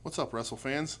What's up, Wrestle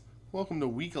fans? Welcome to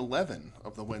week 11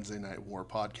 of the Wednesday Night War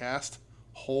podcast,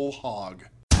 Whole Hog.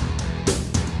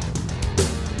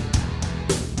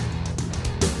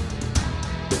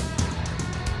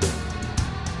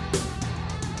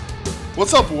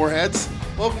 What's up, Warheads?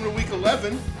 Welcome to week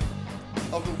 11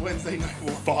 of the Wednesday Night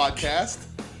War podcast.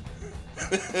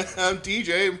 I'm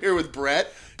DJ. I'm here with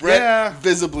Brett. Brett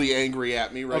visibly angry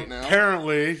at me right now.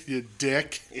 Apparently, you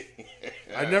dick.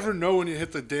 I never know when you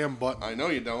hit the damn button. I know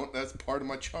you don't. That's part of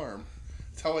my charm.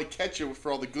 It's how I catch you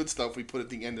for all the good stuff we put at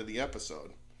the end of the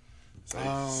episode. So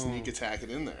I sneak attack it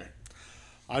in there.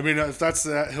 I mean, if that's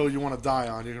that hill you want to die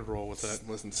on, you can roll with it.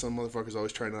 Listen, some motherfuckers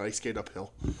always trying to ice skate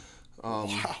uphill.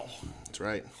 Wow. That's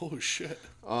right. Holy shit.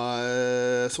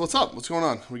 So what's up? What's going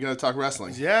on? We got to talk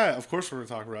wrestling. Yeah, of course we're going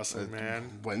to talk wrestling,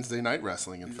 man. Wednesday night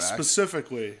wrestling, in fact.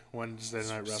 Specifically Wednesday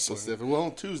night wrestling.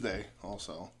 Well, Tuesday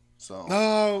also. So.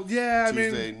 Oh, yeah,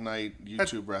 Tuesday night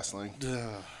YouTube wrestling.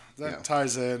 That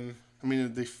ties in. I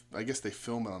mean, I guess they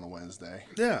film it on a Wednesday.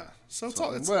 Yeah. So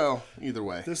well, either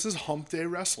way. This is Hump Day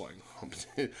Wrestling. I'm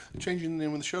changing the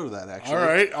name of the show to that, actually. All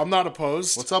right. I'm not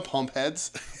opposed. What's up, Hump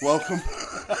Heads? Welcome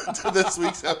to this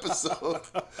week's episode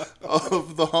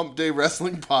of the Hump Day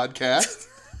Wrestling podcast.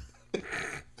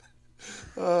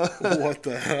 What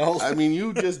the hell? I mean,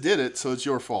 you just did it, so it's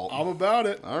your fault. I'm about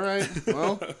it. All right.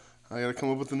 Well, I got to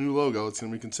come up with a new logo. It's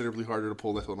going to be considerably harder to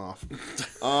pull this one off.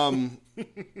 All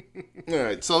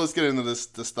right. So let's get into this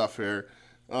stuff here.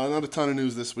 Not a ton of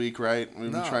news this week, right?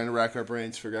 We've been trying to rack our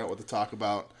brains, figure out what to talk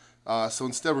about. So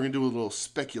instead, we're going to do a little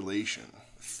speculation.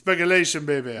 Speculation,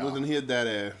 baby. Nothing hit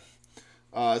that.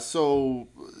 So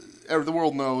the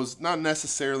world knows, not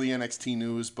necessarily NXT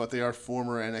news, but they are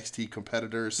former NXT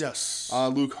competitors. Yes.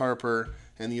 Luke Harper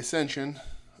and the Ascension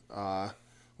were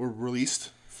released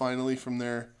finally from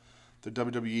their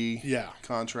WWE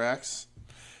contracts.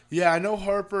 Yeah, I know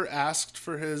Harper asked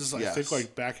for his, I Yes.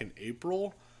 think, back in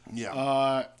April.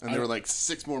 Yeah. And they were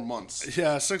 6 more months.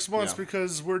 Yeah, 6 months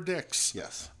because we're dicks.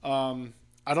 Yes.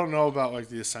 I don't know about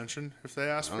the Ascension if they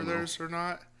asked for theirs or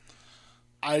not.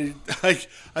 I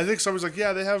think somebody's like,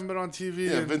 yeah, they haven't been on TV.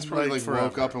 Yeah, in, Vince probably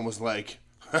woke up and was like,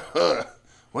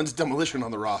 when's Demolition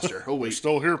on the roster? Oh, wait. We're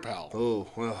still here, pal. Oh,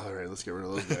 well, all right, let's get rid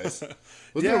of those guys.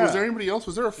 Was there anybody else?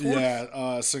 Was there a fourth?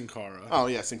 Yeah, Sin Cara. Oh,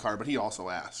 yeah, Sin Cara, but he also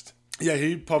asked. Yeah,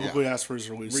 he publicly asked for his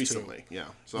release recently, too. Yeah.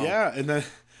 So. Yeah, and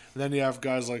then you have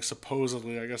guys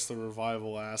supposedly, I guess the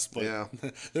Revival asked, but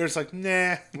they're just like,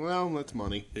 nah. Well, that's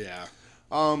money. Yeah.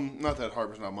 Not that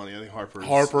Harper's not money. I think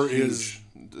Harper is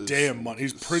damn money.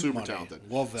 He's pretty super money. Talented.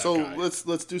 Love that so guy.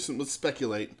 let's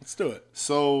speculate. Let's do it.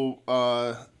 So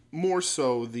more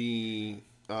so the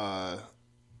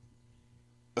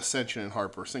Ascension and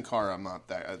Harper. Sin Cara, I'm not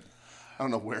that. I don't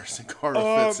know where Sin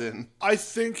Cara fits in. I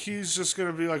think he's just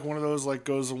gonna be one of those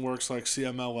goes and works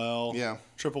CMLL,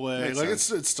 AAA.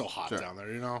 Makes it's still hot down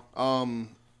there, you know.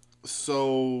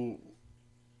 So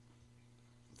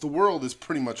the world is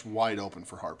pretty much wide open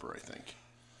for Harper, I think.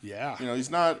 Yeah. He's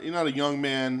not a young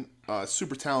man,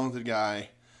 super talented guy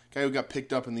who got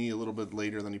picked up in the a little bit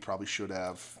later than he probably should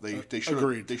have. They should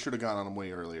have gone on him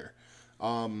way earlier.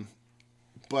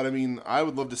 But I mean, I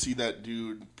would love to see that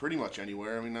dude pretty much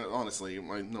anywhere. I mean, honestly,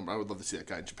 I would love to see that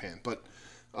guy in Japan. But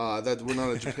that we're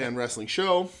not a Japan wrestling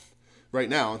show right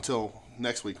now until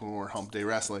next week when we're Hump Day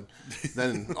Wrestling.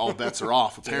 Then all bets are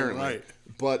off, apparently. Right.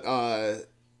 But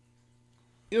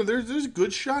there's a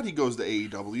good shot he goes to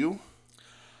AEW.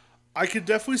 I could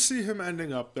definitely see him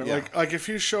ending up there. Yeah. Like if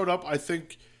he showed up, I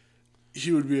think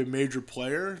he would be a major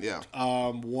player. Yeah.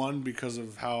 One, because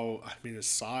of his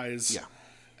size. Yeah.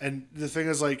 And the thing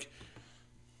is,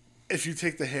 if you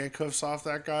take the handcuffs off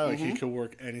that guy, he can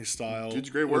work any style. Dude's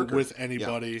a great worker. With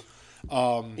anybody.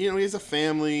 Yeah. He has a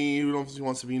family who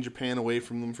wants to be in Japan away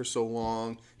from them for so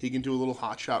long. He can do a little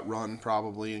hotshot run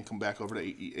probably and come back over to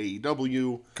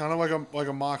AEW. Kind of like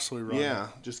a Moxley run. Yeah,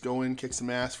 just go in, kick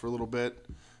some ass for a little bit.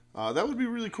 That would be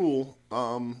really cool.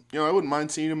 I wouldn't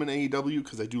mind seeing him in AEW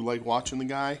because I do like watching the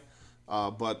guy.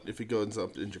 But if he goes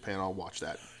up in Japan, I'll watch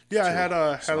that. Yeah, I had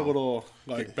a little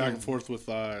back and forth with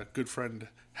good friend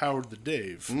Howard the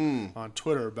Dave on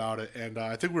Twitter about it, and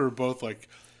I think we were both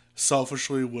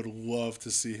selfishly would love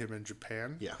to see him in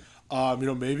Japan. Yeah.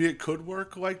 Maybe it could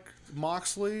work like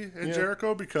Moxley and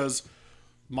Jericho because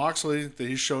Moxley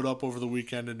he showed up over the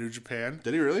weekend in New Japan.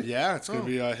 Did he really? Yeah, it's gonna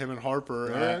be him and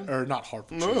Harper or not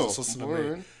Harper. No, Jesus, listen to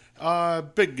me.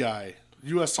 Big guy.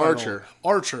 U.S. title.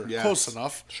 Archer, yes. Close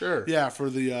enough. Sure. Yeah, for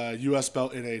the U.S.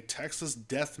 belt in a Texas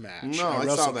death match. No, I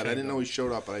saw that. I didn't know he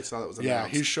showed up, but I saw that was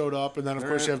announced. Yeah, he showed up, and then of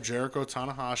course you have Jericho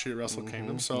Tanahashi at Wrestle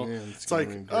Kingdom. So it's like,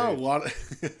 a lot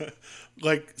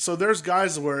of so there's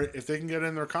guys where if they can get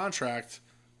in their contract,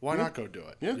 why not go do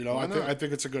it? Yeah, I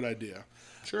think it's a good idea.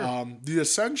 Sure. The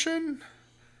Ascension,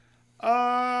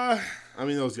 I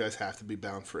mean, those guys have to be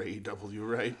bound for AEW,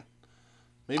 right?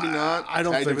 Maybe not. I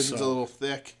don't Tag think division's so. a little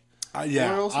thick. Yeah.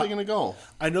 Where else are they going to go?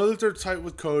 I know that they're tight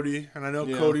with Cody, and I know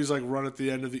Cody's like run at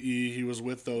the end of the E. He was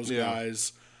with those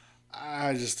guys.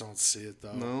 I just don't see it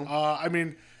though. No. I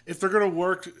mean, if they're gonna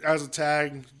work as a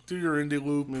tag, do your indie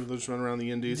loop. Maybe they'll just run around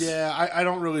the indies. Yeah, I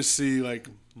don't really see like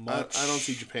much. I don't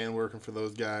see Japan working for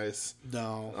those guys.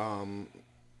 No.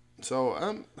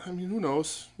 So I mean, who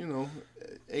knows?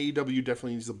 AEW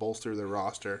definitely needs to bolster their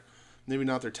roster. Maybe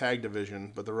not their tag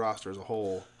division, but the roster as a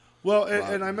whole. Well,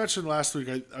 and I mentioned last week,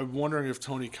 I'm wondering if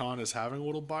Tony Khan is having a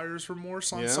little buyer's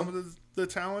remorse on some of the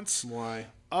talents. Why?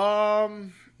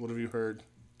 What have you heard?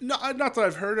 No, not that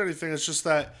I've heard anything. It's just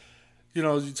that, you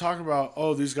talk about,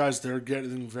 these guys, they're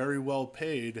getting very well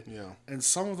paid. Yeah. And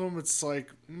some of them, it's like,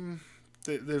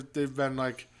 they've been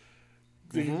like,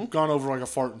 they've gone over like a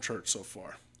fart in church so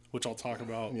far, which I'll talk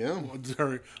about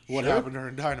what happened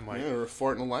during Dynamite. Yeah, or a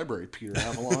fart in the library, Peter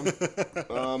Avalon.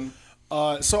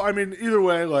 So, I mean, either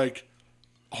way, like,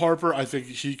 Harper, I think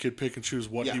he could pick and choose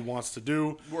what he wants to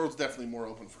do. World's definitely more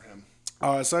open for him.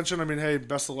 Ascension, I mean, hey,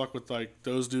 best of luck with, like,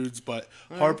 those dudes. But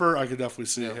Harper, I could definitely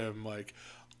see him, like...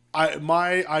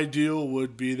 my ideal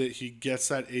would be that he gets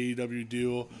that AEW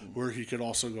deal where he could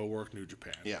also go work New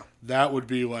Japan. Yeah. That would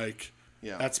be, like...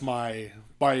 Yeah. That's that's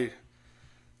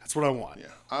what I want. Yeah.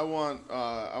 I want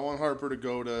Harper to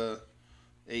go to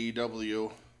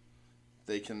AEW.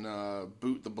 They can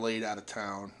boot the Blade out of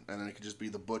town, and then it could just be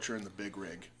the Butcher and the Big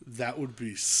Rig. That would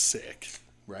be sick.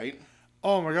 Right?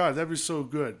 Oh, my God. That'd be so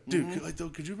good. Dude,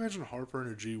 could you imagine Harper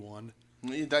in a G1?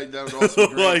 That would also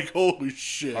be great. Like, holy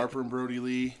shit. Harper and Brody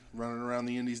Lee running around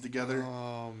the indies together.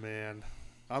 Oh, man.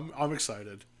 I'm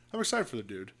excited. I'm excited for the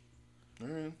dude. All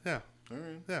right. Yeah. All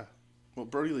right. Yeah. Well,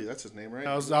 Brody Lee, that's his name, right?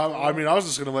 I was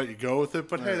just going to let you go with it,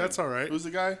 but hey, that's all right. Who's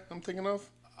the guy I'm thinking of?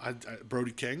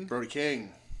 Brody King. Brody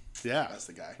King. Yeah. That's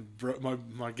the guy.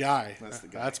 My guy. That's the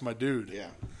guy. That's my dude. Yeah.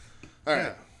 All right.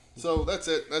 Yeah. So that's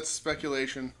it. That's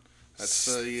speculation. That's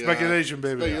speculation,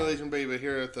 baby. Speculation, baby,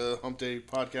 here at the Hump Day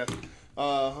Podcast.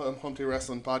 Hump Day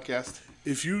Wrestling Podcast.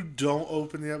 If you don't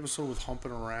open the episode with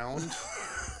humping around...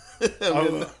 I'm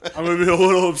going to be a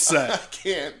little upset. I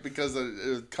can't because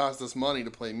it cost us money to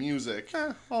play music.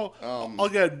 I'll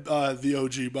get the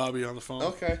OG Bobby on the phone.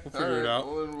 Okay. We'll figure it out.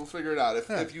 We'll figure it out.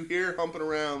 If you hear humping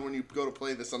around when you go to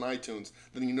play this on iTunes,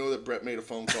 then you know that Brett made a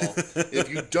phone call.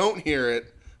 If you don't hear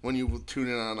it when you tune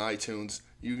in on iTunes,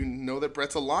 you can know that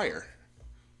Brett's a liar.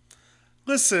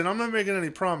 Listen, I'm not making any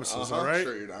promises, all right?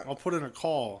 Sure you're not. I'll put in a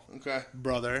call. Okay.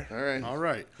 Brother. All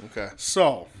right. Okay.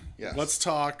 So... Yes. Let's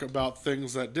talk about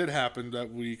things that did happen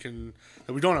that we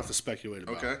don't have to speculate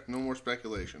about. Okay, no more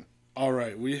speculation. All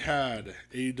right, we had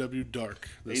AEW Dark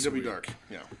this week. Dark,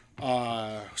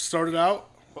 yeah. Started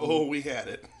out. Oh, we had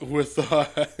it with. Well,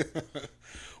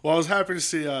 I was happy to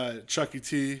see Chucky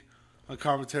T on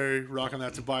commentary rocking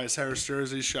that Tobias Harris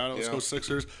jersey. Shout out, let's go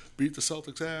Sixers! Beat the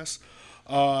Celtics ass.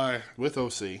 With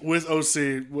OC. With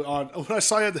OC. When I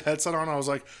saw he had the headset on, I was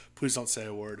like, please don't say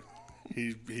a word.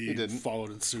 He didn't.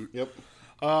 Followed in suit. Yep.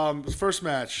 First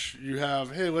match, you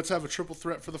have, let's have a triple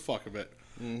threat for the fuck of it.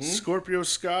 Mm-hmm. Scorpio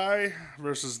Sky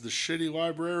versus the Shitty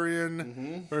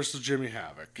Librarian versus Jimmy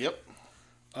Havoc. Yep.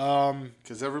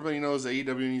 Because everybody knows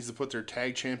AEW needs to put their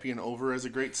tag champion over as a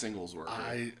great singles worker.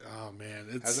 It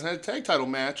hasn't had a tag title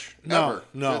match ever.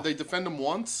 No. Did they defend him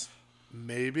once?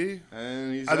 Maybe.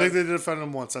 And I think they did defend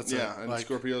him once. That's it. Yeah, and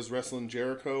Scorpio's wrestling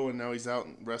Jericho, and now he's out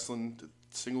wrestling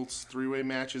singles three-way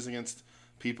matches against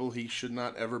people he should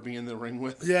not ever be in the ring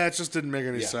with. Yeah, it just didn't make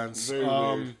any sense. Very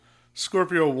weird.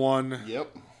 Scorpio won.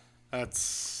 Yep.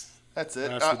 That's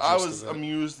it. I was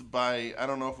amused by, I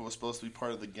don't know if it was supposed to be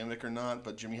part of the gimmick or not,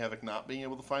 but Jimmy Havoc not being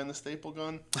able to find the staple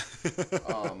gun.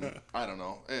 I don't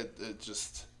know. It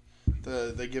just...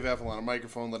 They give Avalon a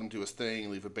microphone, let him do his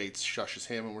thing, Leva Bates shushes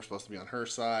him, and we're supposed to be on her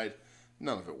side.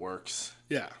 None of it works.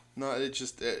 Yeah. No, I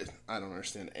don't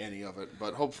understand any of it,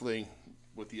 but hopefully...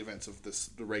 with the events of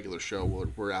the regular show,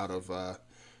 we're out of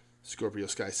Scorpio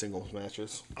Sky singles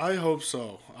matches. I hope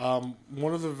so.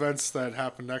 One of the events that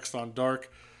happened next on Dark,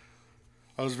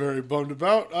 I was very bummed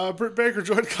about. Britt Baker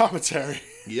joined commentary.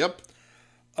 Yep.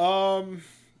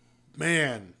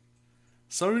 Man,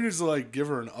 somebody needs to give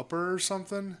her an upper or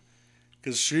something,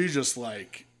 because she just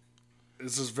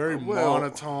is just very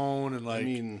monotone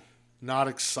and not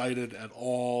excited at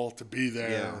all to be there.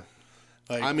 Yeah.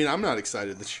 I'm not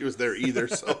excited that she was there either,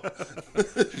 so...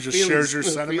 She just shares your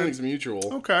sentiment? Feelings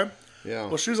mutual. Okay. Yeah.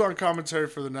 Well, she's on commentary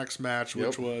for the next match,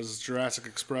 which was Jurassic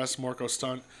Express, Marco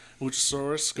Stunt,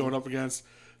 Luchasaurus, going up against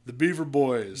the Beaver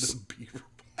Boys. The Beaver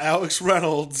Alex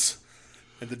Reynolds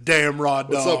and the damn Raw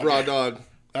Dog. What's up, Raw Dog?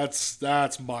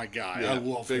 That's my guy. Yeah, I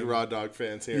love big him. Raw Dog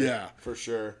fans here. Yeah. For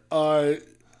sure.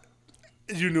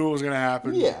 You knew it was going to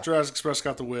happen. Yeah. Jurassic Express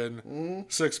got the win. Mm-hmm.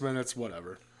 6 minutes,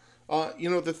 whatever.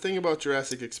 The thing about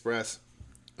Jurassic Express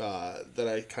that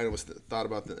I kind of thought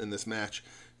about in this match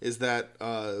is that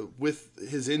with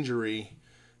his injury,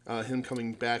 him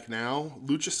coming back now,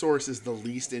 Luchasaurus is the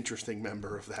least interesting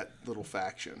member of that little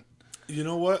faction. You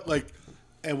know what?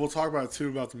 And we'll talk about it too,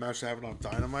 about the match that happened on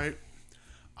Dynamite.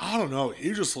 I don't know.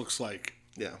 He just looks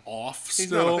off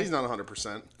still. He's not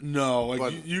 100%. No,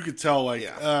 but, you could tell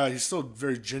he's still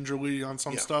very gingerly on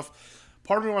some stuff.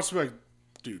 Part of me wants to be like,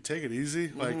 dude, take it easy.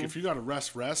 Mm-hmm. If you got to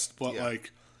rest. But I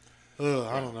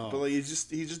don't know. But he's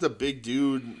just a big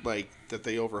dude that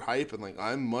they overhype, and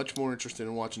I'm much more interested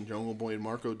in watching Jungle Boy and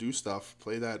Marco do stuff,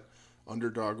 play that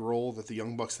underdog role that the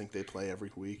Young Bucks think they play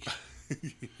every week.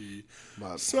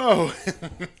 So,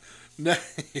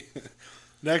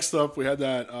 next up, we had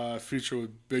that feature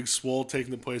with Big Swole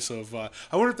taking the place of. I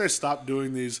wonder if they stopped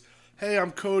doing these. Hey,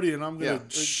 I'm Cody, and I'm gonna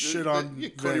shit on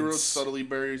Cody Vince. Rhodes subtly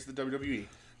buries the WWE.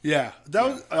 Yeah,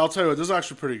 I'll tell you what. This is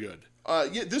actually pretty good.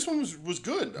 This one was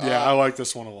good. Yeah, I like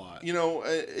this one a lot.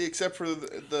 Except for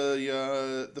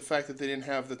the fact that they didn't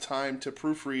have the time to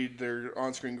proofread their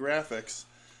on-screen graphics.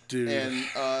 Dude.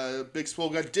 And Big Swole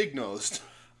got dig-nosed.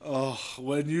 Oh,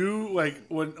 when you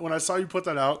when I saw you put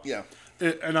that out, yeah,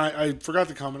 and I forgot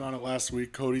to comment on it last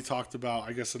week. Cody talked about,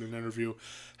 I guess in an interview,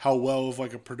 how well of a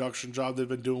production job they've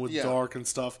been doing with Dark and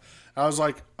stuff. And I was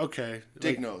like, okay,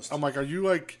 dig-nosed. I'm like, are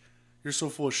you you're so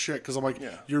full of shit? Because I'm like,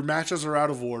 your matches are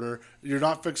out of order. You're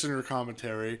not fixing your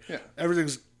commentary. Yeah,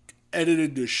 everything's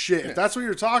edited to shit. If that's what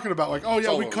you're talking about,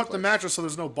 we cut the matches so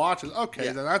there's no botches.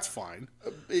 Okay, then that's fine.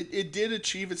 It did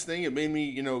achieve its thing. It made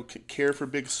me, care for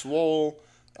Big Swole.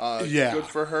 Good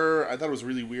for her. I thought it was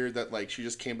really weird that she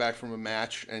just came back from a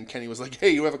match and Kenny was like,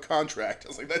 "Hey, you have a contract." I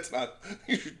was like, "That's not.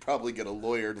 You should probably get a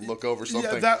lawyer to look over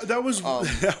something." Yeah, that was. I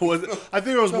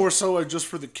think it was more so just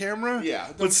for the camera.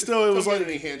 Yeah, but still, it was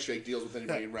any handshake deals with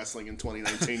anybody in wrestling in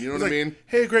 2019. You know what I mean?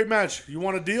 Hey, great match. You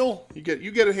want a deal? You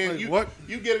get a what?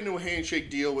 You get into a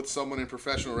handshake deal with someone in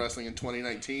professional wrestling in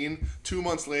 2019. 2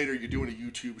 months later, you're doing a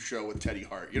YouTube show with Teddy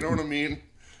Hart. You know what I mean?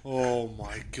 Oh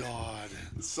my God!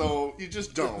 So you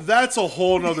just don't. That's a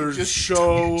whole nother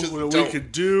show that we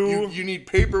could do. You need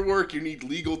paperwork. You need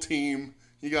legal team.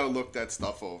 You got to look that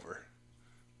stuff over.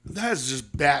 That's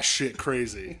just batshit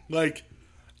crazy.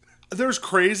 There's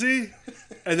crazy,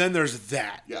 and then there's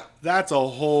that. Yeah, that's a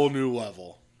whole new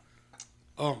level.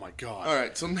 Oh my God! All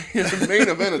right, so main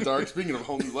event of Dark. Speaking of a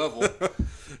whole new level,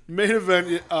 main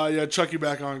event. Chucky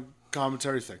back on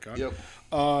commentary. Thank God.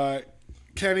 Yep.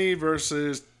 Kenny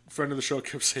versus friend of the show,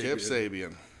 Kip Sabian. Kip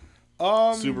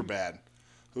Sabian. Super bad.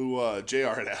 Who JR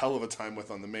had a hell of a time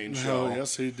with on the main show. Oh,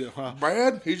 yes, he did. Well,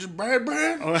 bad? He's just bad?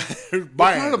 Bad.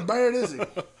 What kind of bad is he?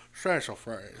 Special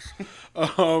phrase.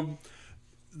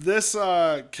 This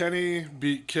Kenny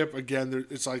beat Kip again.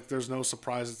 It's there's no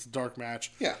surprise. It's a dark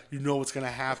match. Yeah. You know what's going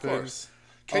to happen. Of course.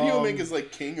 Kenny Omega's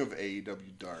king of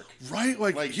AEW Dark. Right?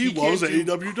 He was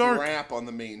AEW Dark. Crap on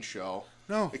the main show.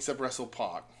 No. Except Wrestle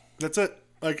Pac. That's it.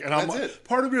 That's it.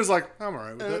 Part of me is I'm all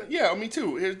right with it. Yeah, me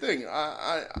too. Here's the thing.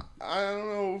 I don't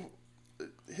know.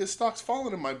 His stock's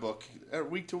fallen in my book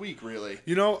week to week. Really.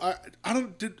 I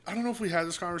don't know if we had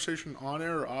this conversation on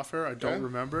air or off air. I don't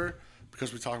remember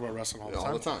because we talk about wrestling all the time.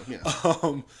 All the time.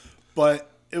 Yeah. But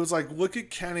it was look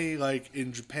at Kenny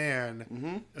in Japan.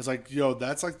 Mm-hmm. It's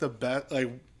that's the best.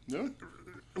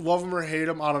 Love him or hate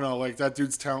him, I don't know. That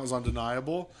dude's talent is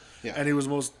undeniable. Yeah. And he was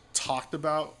most talked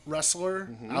about wrestler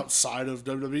outside of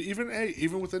WWE,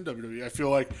 even within WWE. I feel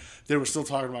like they were still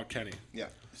talking about Kenny. Yeah.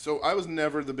 So I was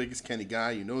never the biggest Kenny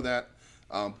guy, you know that,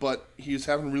 but he was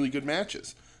having really good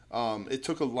matches. It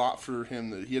took a lot for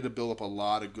him. He had to build up a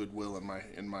lot of goodwill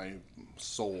in my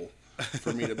soul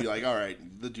for me to be all right,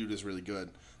 the dude is really good.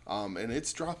 And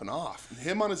it's dropping off.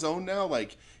 Him on his own now,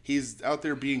 he's out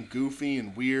there being goofy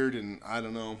and weird, and I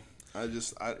don't know.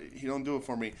 He don't do it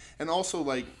for me. And also,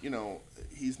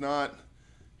 he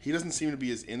doesn't seem to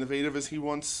be as innovative as he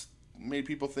once made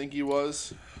people think he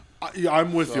was.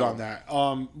 I'm with you on that.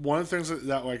 One of the things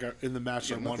that in the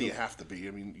match, not that you have to be.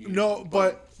 I mean,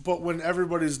 but when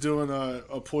everybody's doing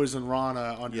a Poison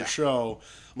Rana on your show,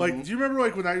 do you remember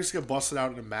when I used to get busted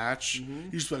out in a match?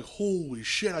 You used to be holy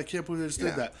shit, I can't believe they just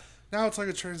did that. Now it's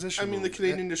a transition. I mean, move. The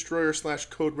Canadian Destroyer /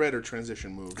 Code Red are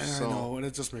transition moves. I know, and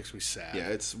it just makes me sad. Yeah,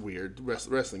 it's weird.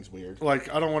 Wrestling's weird. I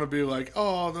don't want to be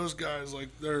oh, those guys,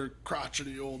 they're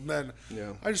crotchety old men.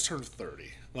 Yeah. I just turned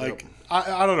 30.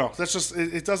 I don't know. That's just,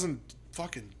 it doesn't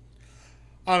fucking...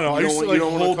 I don't know. You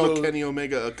don't want to call Kenny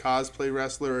Omega a cosplay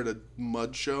wrestler at a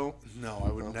mud show? No,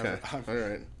 I would never. All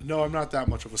right. No, I'm not that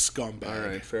much of a scumbag. All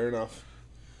right, fair enough.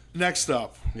 Next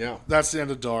up. Yeah. That's the end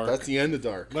of Dark. That's the end of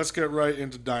Dark. Let's get right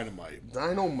into Dynamite.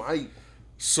 Dynamite.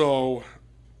 So,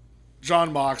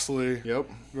 Jon Moxley Yep.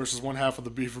 versus one half of the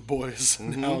Beaver Boys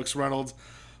and Alex Reynolds.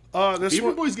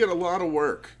 Beaver Boys get a lot of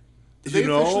work. Did they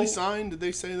officially sign? Did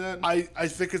they say that? I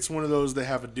think it's one of those they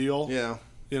have a deal. Yeah.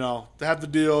 You know, they have the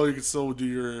deal. You can still do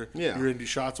your indie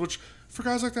shots, which for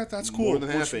guys like that, that's cool. More than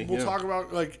happy. We'll talk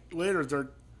about like later. They're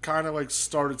kind of like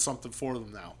started something for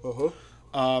them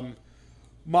now.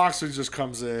 Moxley just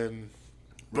comes in,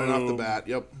 right off the bat.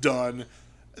 Yep, done.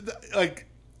 Like,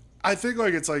 I think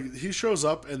like it's like he shows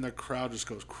up and the crowd just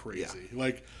goes crazy. Yeah.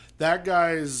 Like that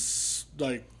guy's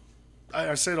like,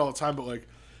 I say it all the time, but like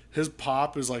his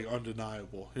pop is like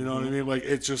undeniable. You know what I mean? Like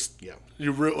it's just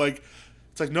you like.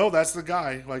 It's like, no, that's the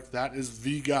guy. Like, that is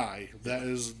the guy. That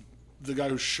is the guy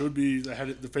who should be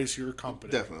the face of your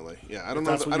company. Definitely, yeah. I don't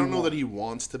know that he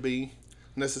wants to be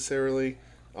necessarily,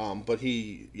 but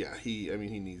he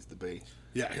needs to be.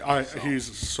 Yeah,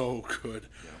 he's so good.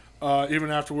 Yeah.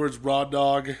 Even afterwards, Raw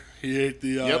Dog, he ate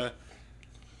the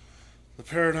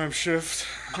paradigm shift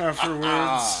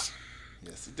afterwards.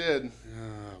 Yes, he did.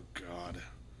 Oh God.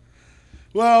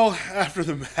 Well, after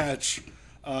the match.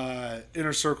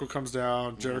 Inner Circle comes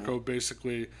down. Jericho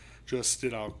basically just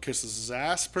kisses his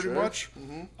ass pretty much,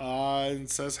 and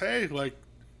says, "Hey, like,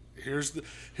 here's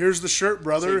the shirt,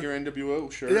 brother. Take your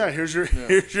NWO shirt. Yeah, here's your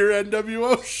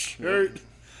NWO shirt."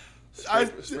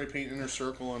 Spray paint Inner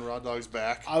Circle on Raw Dog's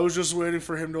back. I was just waiting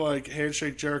for him to like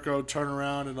handshake Jericho, turn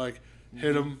around and like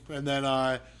hit him, and then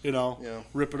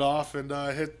rip it off and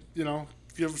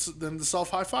give them the self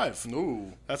high five.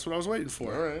 Ooh, that's what I was waiting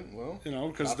for. All right, well,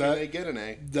 because they get an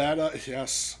A. That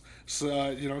yes,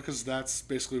 so because that's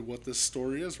basically what this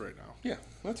story is right now. Yeah,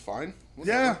 that's fine.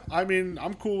 Yeah, I mean,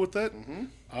 I'm cool with it.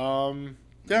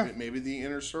 Maybe the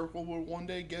Inner Circle will one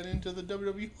day get into the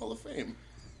WWE Hall of Fame.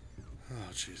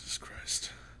 Oh, Jesus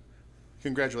Christ.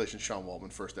 Congratulations, Sean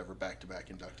Waltman, first ever back-to-back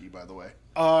inductee, by the way.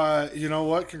 You know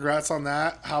what? Congrats on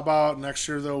that. How about next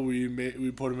year, though,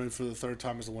 we put him in for the third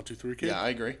time as a 1-2-3 kid? Yeah, I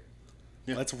agree.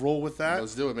 Yeah. Let's roll with that.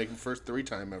 Let's do it. Make him first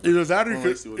 3-time ever. Either that or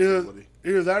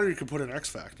you could put an X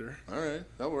Factor. All right,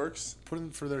 that works. Put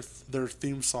in for their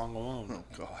theme song alone. Oh,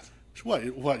 God.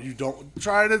 What? You don't...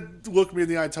 Try to look me in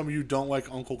the eye and tell me you don't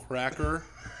like Uncle Cracker?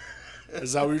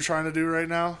 Is that what you're trying to do right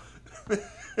now?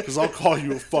 Because I'll call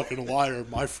you a fucking liar,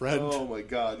 my friend. Oh, my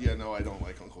God. Yeah, no, I don't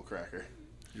like Uncle Cracker.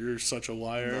 You're such a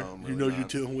liar. No, I'm really not. You're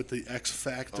dealing with the X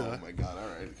Factor. Oh, my God. All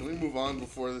right. Can we move on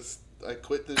before I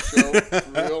quit this show?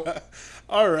 For real?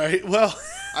 All right. Well,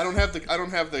 I don't have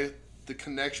the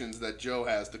connections that Joe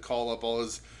has to call up all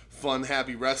his fun,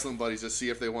 happy wrestling buddies to see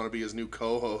if they want to be his new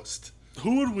co-host.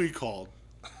 Who would we call?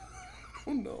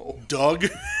 Oh, no. Doug?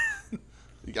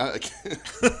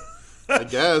 I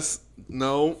guess.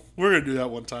 No. We're going to do that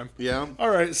one time. Yeah. All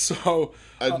right, so...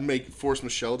 I'd force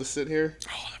Michelle to sit here.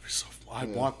 Oh, that'd be so fun. I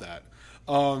want that.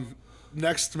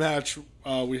 Next match,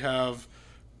 we have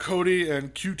Cody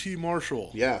and QT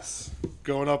Marshall. Yes.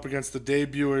 Going up against the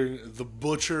debuting The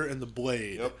Butcher and the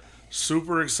Blade. Yep.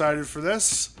 Super excited for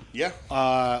this. Yeah.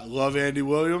 Love Andy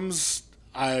Williams.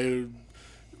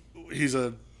 He's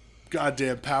a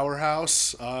goddamn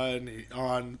powerhouse in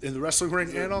the wrestling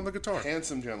ring and on the guitar.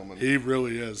 Handsome gentleman. He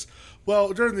really is.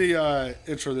 Well, during the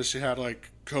intro of this, you had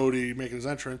like Cody making his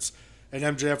entrance and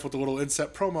MJF with a little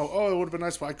inset promo. Oh, it would have been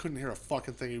nice, but I couldn't hear a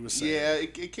fucking thing he was saying. Yeah,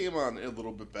 it came on a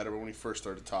little bit better when he first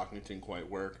started talking. It didn't quite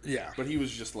work. Yeah. But he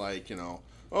was just like,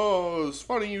 oh, it's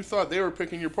funny you thought they were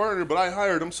picking your partner, but I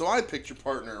hired them, so I picked your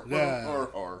partner. Yeah.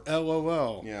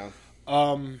 LOL. Yeah.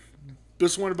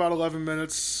 This went about 11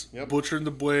 minutes. Yep. Butcher and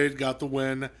the Blade got the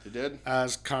win. They did.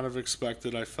 As kind of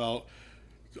expected, I felt.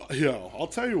 I'll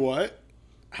tell you what.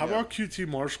 How about QT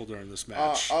Marshall during this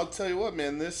match? I'll tell you what,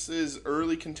 man. This is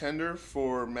early contender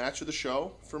for match of the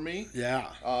show for me. Yeah.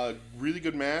 Really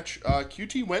good match.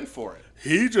 QT went for it.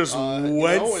 He just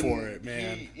went for it,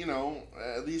 man. He,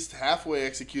 at least halfway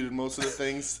executed most of the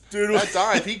things. Dude, that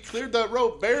dive, he cleared that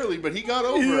rope barely, but he got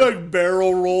over it. He like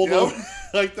barrel rolled him.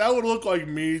 Like that would look like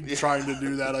me trying to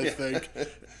do that. I think.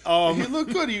 He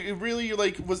looked good. He really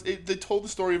they told the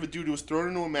story of a dude who was thrown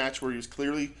into a match where he was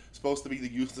clearly supposed to be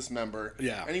the useless member.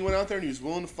 Yeah. And he went out there and he was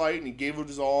willing to fight and he gave it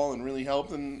his all and really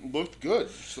helped and looked good.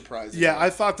 Surprisingly. Yeah, I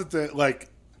thought that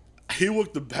he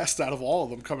looked the best out of all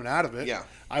of them coming out of it. Yeah.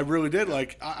 I really did.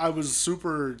 Like I was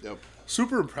super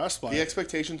impressed by it. The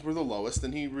expectations were the lowest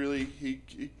and he really he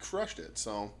crushed it.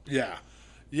 So yeah,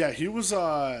 he was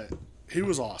awesome. He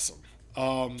was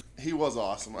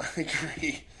awesome. I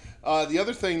agree. The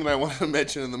other thing that I wanted to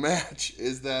mention in the match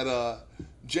is that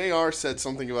JR said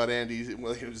something about Andy.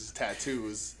 Well, it was his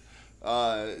tattoos.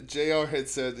 JR had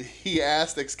said he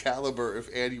asked Excalibur if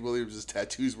Andy Williams'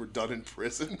 tattoos were done in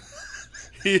prison.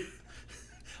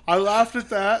 I laughed at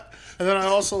that, and then I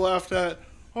also laughed at,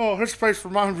 oh, his face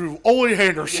reminds me of Ole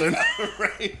Henderson. Yeah,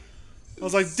 right. I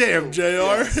was like, damn, JR.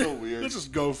 Yeah, so weird. Let's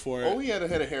just go for it. Ole had a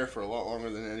head of hair for a lot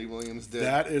longer than Andy Williams did.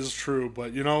 That is true,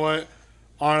 but you know what?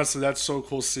 Honestly, that's so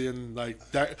cool seeing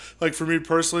like that. Like for me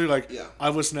personally, like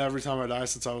I've listened to Every Time I Die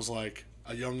since I was like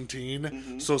a young teen.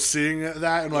 Mm-hmm. So seeing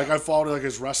that and like I followed like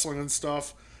his wrestling and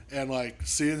stuff, and like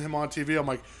seeing him on TV, I'm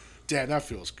like, damn, that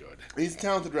feels good. He's a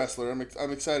talented wrestler.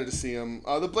 I'm excited to see him.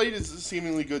 The Blade is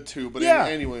seemingly good too, but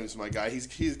Andy Williams is my guy.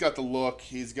 He's got the look.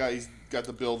 He's got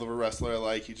the build of a wrestler I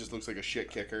like. He just looks like a shit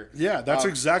kicker. Yeah, that's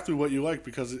exactly what you like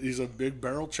because he's a big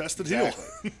barrel-chested heel.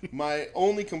 My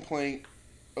only complaint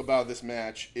about this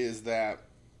match is that,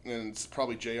 and it's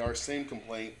probably JR's same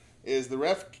complaint, is the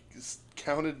ref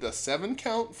counted a 7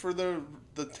 count for the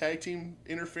tag team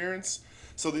interference.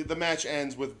 So the match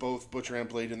ends with both Butcher and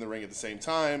Blade in the ring at the same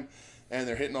time, and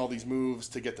they're hitting all these moves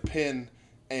to get the pin,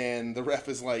 and the ref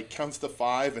is like, counts to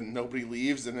 5 and nobody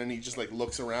leaves, and then he just like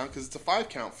looks around because it's a 5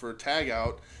 count for a tag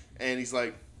out, and he's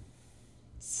like,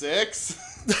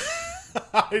 6?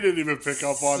 I didn't even pick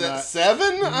up on that.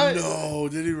 7? No,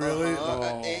 did he really?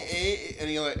 Oh. 8,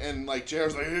 and like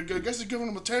JR's like, I guess he's giving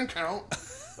him a 10 count.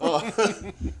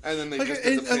 And then they just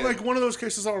did the pin. And like one of those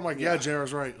cases where I'm like, yeah,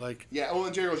 JR's right. Like, yeah, well,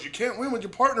 and JR goes, you can't win with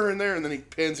your partner in there, and then he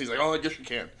pins. He's like, oh, I guess you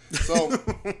can. So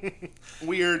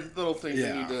weird little things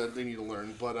they need to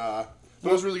learn, but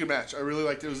it was a really good match. I really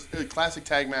liked it. It was a classic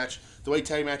tag match, the way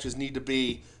tag matches need to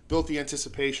be. Built the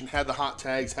anticipation, had the hot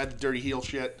tags, had the dirty heel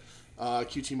shit.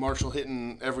 QT Marshall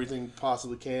hitting everything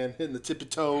possibly can, hitting the tip of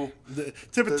toe. The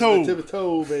tip of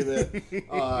toe, baby.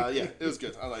 Yeah, it was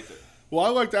good. I liked it. Well, I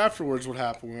liked afterwards what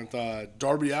happened with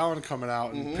Darby Allin coming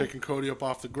out and picking Cody up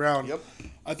off the ground. Yep.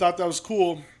 I thought that was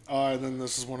cool. And then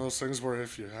this is one of those things where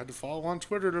if you had to follow on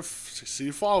Twitter to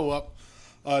see follow-up,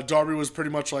 Darby was pretty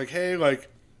much like, hey, like,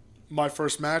 my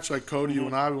first match, like, Cody, you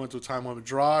and I, we went to a time limit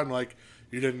draw, and, like,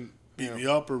 you didn't beat me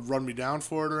up or run me down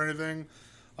for it or anything.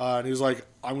 And he was like,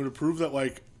 I'm going to prove that,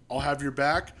 like, I'll have your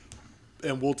back,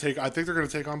 and we'll take – I think they're going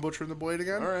to take on Butcher and the Blade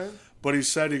again. All right. But he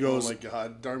said, he goes – oh, my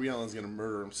God. Darby Allin's going to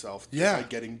murder himself by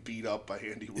getting beat up by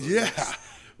Andy Williams. Yeah.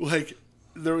 Like,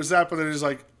 there was that, but then he's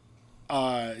like,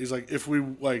 if we,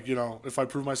 like, you know, if I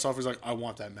prove myself, he's like, I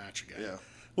want that match again. Yeah.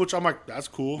 Which I'm like, that's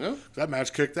cool. Yeah. That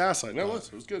match kicked ass. It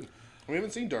was good. We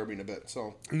haven't seen Darby in a bit,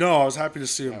 so. No, I was happy to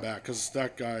see him back because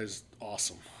that guy's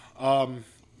awesome.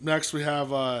 Next, we have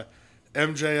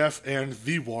MJF and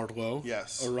the Wardlow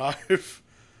arrive.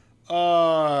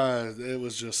 It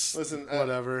was just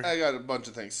whatever. I got a bunch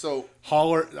of things. So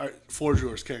Holler, floor's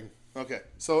yours, King. Okay,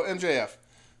 so MJF.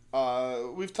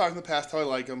 We've talked in the past how I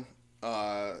like him.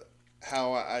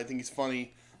 How I think he's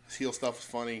funny. His heel stuff is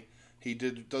funny. He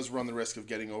does run the risk of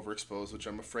getting overexposed, which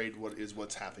I'm afraid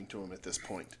what's happening to him at this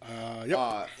point.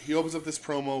 Yep. He opens up this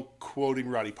promo quoting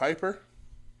Roddy Piper.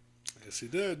 Yes, he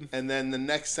did. And then the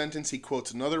next sentence, he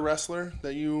quotes another wrestler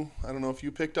that I don't know if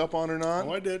you picked up on or not.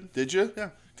 Oh, I did. Did you? Yeah.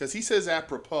 Because he says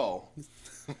apropos.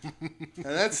 And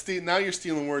that's now you're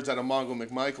stealing words out of Mongo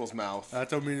McMichael's mouth. That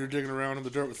don't mean you're digging around in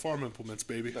the dirt with farm implements,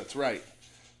 baby. That's right.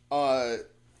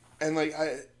 And like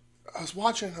I was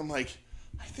watching, I'm like,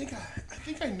 I think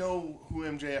I know who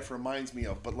MJF reminds me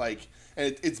of, but like,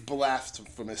 and it's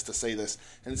blasphemous to say this,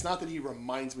 and it's not that he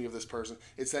reminds me of this person,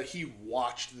 it's that he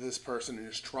watched this person and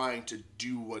is trying to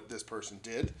do what this person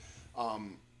did,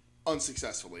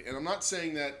 unsuccessfully. And I'm not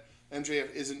saying that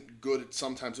MJF isn't good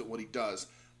sometimes at what he does.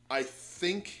 I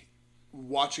think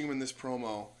watching him in this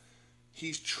promo,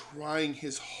 he's trying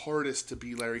his hardest to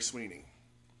be Larry Sweeney.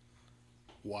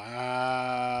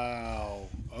 Wow.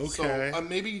 Okay. So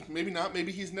maybe not.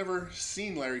 Maybe he's never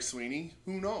seen Larry Sweeney.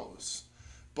 Who knows?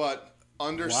 But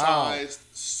undersized,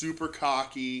 super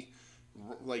cocky,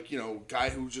 like, you know, guy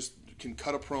who just can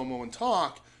cut a promo and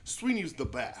talk. Sweeney's the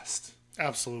best.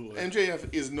 Absolutely.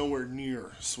 MJF is nowhere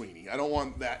near Sweeney. I don't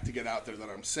want that to get out there that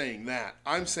I'm saying that.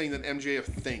 I'm saying that MJF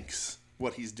thinks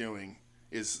what he's doing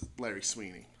is Larry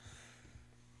Sweeney.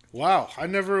 Wow. I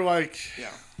never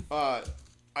Yeah.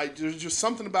 There's just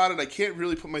something about it. I can't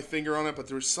really put my finger on it, but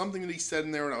there was something that he said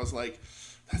in there, and I was like,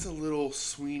 that's a little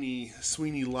Sweeney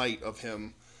light of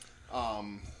him.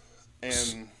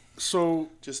 And so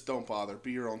just don't bother.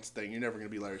 Be your own thing. You're never going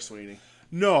to be Larry Sweeney.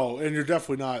 No, and you're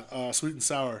definitely not. Sweet and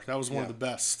Sour, that was one of the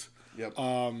best. Yep.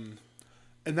 And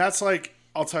that's like,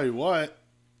 I'll tell you what,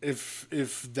 if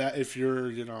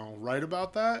you're, you know, right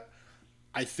about that,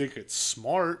 I think it's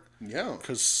smart. Yeah.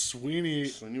 Because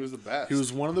Sweeney was the best. He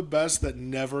was one of the best that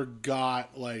never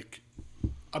got, like,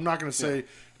 I'm not going to say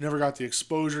never got the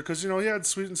exposure, because, he had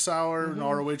Sweet and Sour and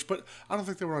ROH, but I don't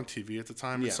think they were on TV at the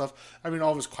time and stuff. I mean, all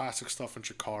of his classic stuff in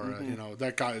Chikara,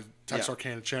 that guy,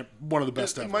 Texarkana champ, one of the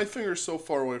best ever. My finger's so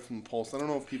far away from the pulse, I don't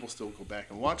know if people still go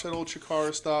back and watch that old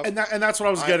Chikara stuff. And that's what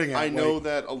I was getting at. I know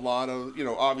that a lot of,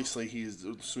 obviously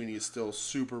Sweeney is still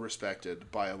super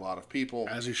respected by a lot of people.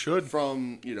 As he should.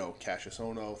 From, Cassius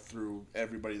Ohno through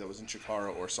everybody that was in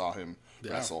Chikara or saw him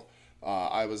wrestle.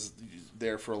 I was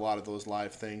there for a lot of those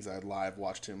live things. I live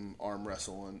watched him arm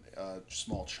wrestle a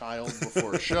small child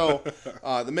before a show.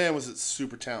 The man was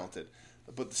super talented.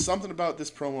 But something about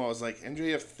this promo, I was like,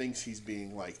 MJF thinks he's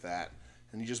being like that,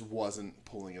 and he just wasn't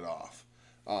pulling it off.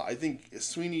 I think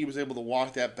Sweeney was able to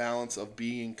walk that balance of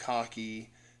being cocky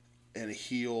and a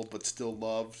heel, but still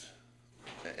loved.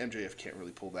 MJF can't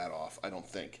really pull that off, I don't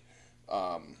think.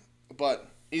 But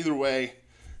either way,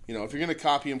 if you're going to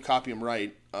copy him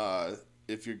right. But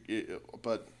if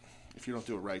you don't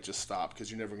do it right, just stop, because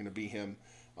you're never going to be him.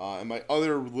 And my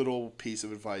other little piece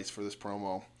of advice for this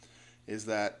promo is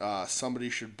that somebody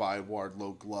should buy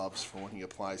Wardlow gloves for when he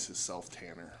applies his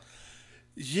self-tanner.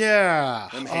 Yeah.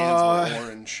 Them hands were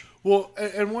orange. Well,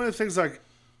 and one of the things, like,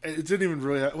 it didn't even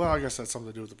really, well, I guess that's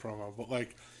something to do with the promo, but,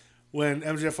 like, when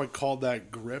MJF, like, called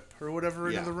that grip or whatever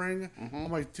into the ring,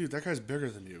 I'm like, dude, that guy's bigger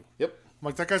than you. Yep. I'm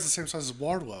like, that guy's the same size as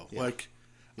Wardlow. Yeah. Like,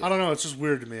 I don't know. It's just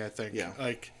weird to me, I think. Yeah.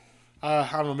 Like, I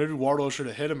don't know. Maybe Wardlow should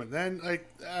have hit him, and then, like,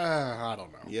 I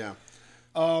don't know. Yeah.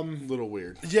 Little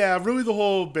weird. Yeah, really the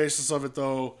whole basis of it,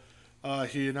 though,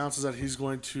 he announces that he's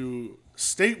going to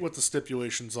state what the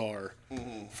stipulations are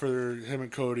for him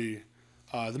and Cody.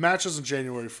 The match is on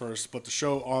January 1st, but the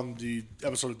show on the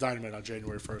episode of Dynamite on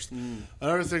January 1st.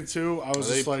 Another thing, too, I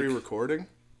was Are just they like... pre-recording?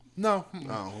 No.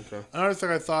 Oh, okay. Another thing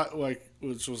I thought, like,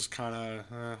 which was kind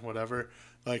of whatever,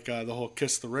 like the whole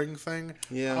kiss the ring thing.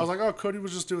 Yeah. I was like, oh, Cody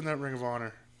was just doing that Ring of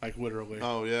Honor, like, literally.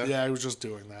 Oh, yeah? Yeah, he was just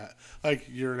doing that. Like,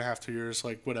 year and a half, 2 years,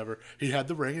 like, whatever. He had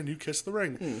the ring and you kissed the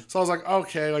ring. So I was like,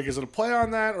 okay, like, is it a play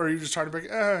on that, or are you just trying to be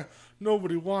like,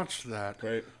 nobody watched that?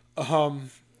 Right.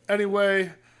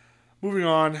 Anyway, moving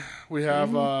on, we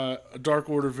have a Dark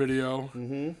Order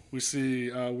video. We see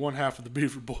one half of the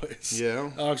Beaver Boys.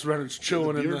 Yeah. Alex Reynolds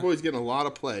chilling the Beaver Boys getting a lot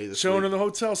of play this chilling week. in the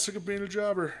hotel, sick of being a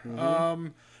jobber.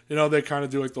 They kind of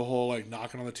do like the whole like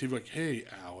knocking on the TV, like, "Hey,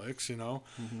 Alex," and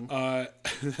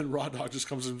then Raw Dog just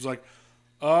comes in and is like,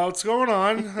 "What's going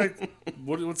on? Like,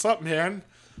 what's up, man?"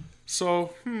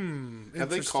 So, have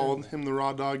they called him the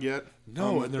Raw Dog yet?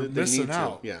 No, and they're missing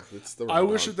out. Yeah, it's the Raw I Dog.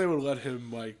 wish that they would let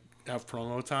him like have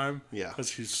promo time. Yeah, because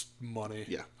he's money.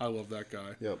 Yeah, I love that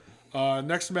guy. Yep.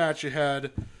 Next match, you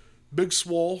had Big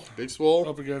Swole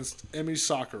up against Emi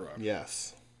Sakura.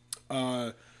 Yes.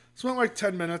 It's went like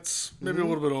 10 minutes, maybe a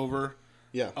little bit over.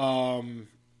 Yeah.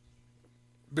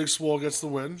 Big Swole gets the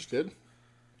win. She did.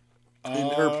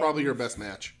 Probably her best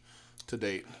match to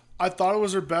date. I thought it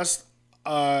was her best.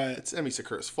 It's Emi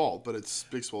Sakura's fault, but it's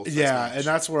Big Swole's best match. And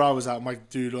that's where I was at. I'm like,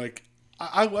 dude, like,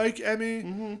 I like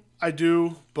Emi. I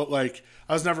do, but like,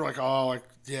 I was never like, oh, like,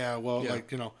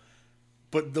 like,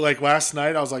 But like last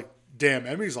night, I was like, damn,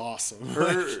 Emi's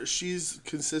awesome. She's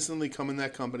consistently come in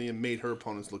that company and made her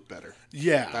opponents look better.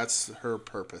 Yeah. That's her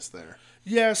purpose there.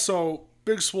 Yeah, so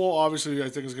Big Swole, obviously, I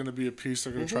think is going to be a piece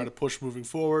they're going to try to push moving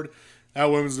forward. That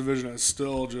women's division is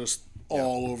still just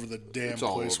all over the damn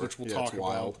place, which we'll talk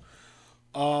about.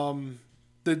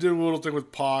 They did a little thing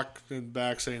with Pac in the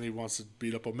back saying he wants to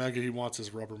beat up Omega. He wants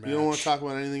his rubber match. You don't want to talk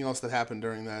about anything else that happened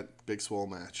during that Big Swole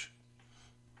match?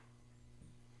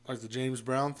 Like the James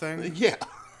Brown thing? Yeah,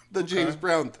 the James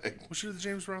Brown thing. We should do the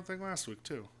James Brown thing last week,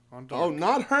 too. On Dark. Oh,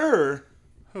 not her.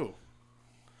 Who?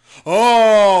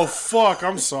 Oh, fuck.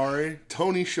 I'm sorry.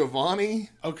 Tony Schiavone.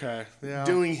 Okay, yeah.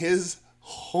 Doing his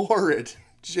horrid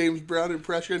James Brown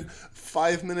impression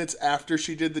 5 minutes after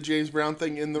she did the James Brown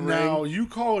thing in the ring. Now, you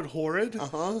call it horrid. I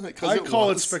call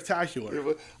it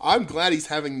spectacular. I'm glad he's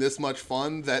having this much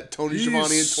fun that Tony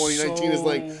Schiavone in 2019 is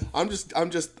like, I'm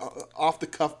just off the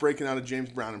cuff breaking out a James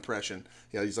Brown impression.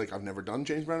 Yeah, he's like, I've never done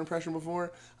James Brown impression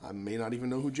before. I may not even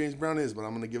know who James Brown is, but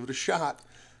I'm going to give it a shot.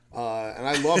 And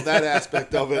I love that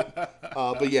aspect of it.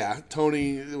 But yeah,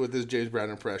 Tony with his James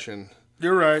Brown impression.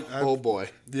 You're right. Oh boy.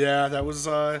 Yeah, that was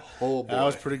that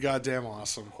was pretty goddamn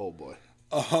awesome. Oh boy.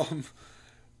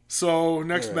 So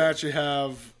next match you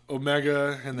have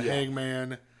Omega and the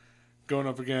Hangman going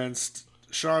up against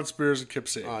Shawn Spears and Kip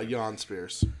Sabian. Jan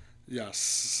Spears. Yes.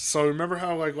 So remember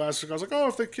how like last week I was like, oh,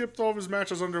 if they kept all of his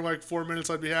matches under like 4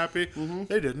 minutes, I'd be happy.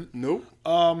 They didn't. Nope.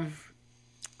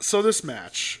 So this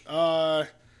match,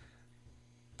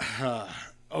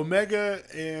 Omega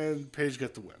and Paige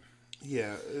get the win.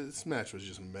 Yeah, this match was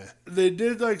just meh. They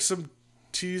did like some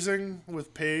teasing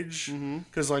with Paige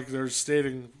because like they're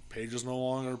stating Paige is no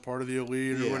longer part of the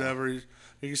Elite or whatever.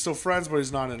 He's still friends, but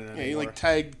he's not in it anymore. Yeah, he like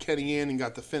tagged Kenny in and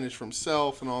got the finish for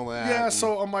himself and all that. Yeah,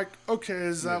 so I'm like, okay,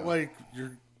 is that like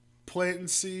you're planting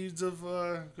seeds of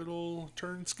good old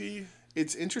Turnski?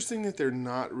 It's interesting that they're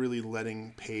not really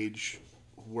letting Paige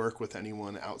work with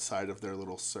anyone outside of their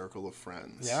little circle of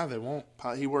friends. Yeah, they won't.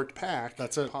 He worked Pac.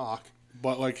 That's it. Pac.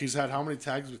 But like he's had how many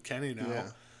tags with Kenny now? Yeah.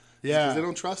 Yeah. Because they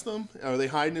don't trust him? Are they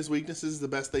hiding his weaknesses the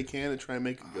best they can to try and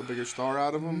make a bigger star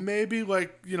out of him? Maybe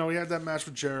like, he had that match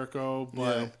with Jericho,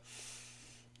 but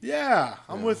yeah,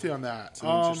 I'm with you on that. It's an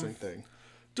interesting thing.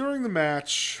 During the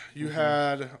match, you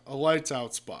had a lights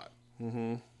out spot.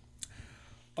 Mm-hmm.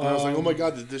 And I was like, oh my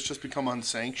God, did this just become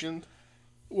unsanctioned?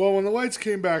 Well, when the lights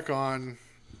came back on,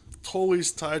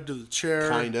 Tully's tied to the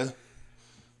chair. Kinda.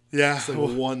 Yeah. It's like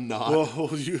one knot.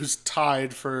 We'll use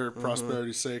tied for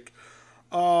prosperity's sake.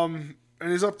 And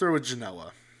he's up there with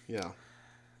Janela. Yeah.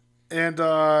 And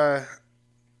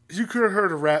you could have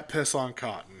heard a rat piss on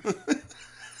cotton.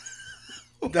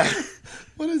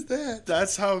 What is that?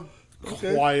 That's how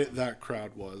quiet that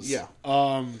crowd was. Yeah.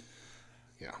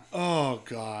 Yeah. Oh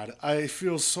God, I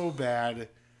feel so bad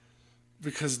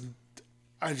because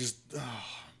I just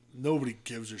nobody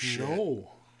gives a shit. No.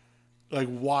 Like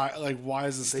why? Like why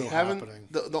is this still happening?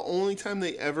 The only time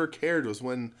they ever cared was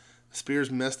when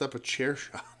Spears messed up a chair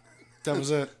shot. That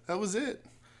was it. That was it.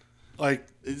 Like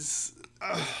it's.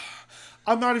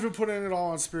 I'm not even putting it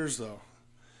all on Spears though.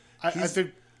 I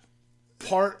think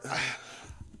part.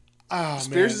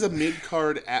 Spears is a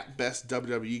mid-card at best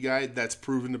WWE guy that's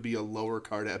proven to be a lower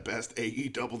card at best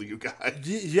AEW guy.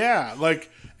 Yeah, like,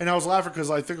 and I was laughing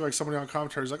because I think like somebody on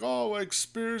commentary is like, oh, like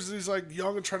Spears, he's like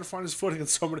young and trying to find his footing, and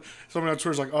somebody on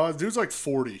Twitter's like, oh, dude's like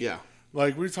 40. Yeah,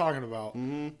 like what are you talking about?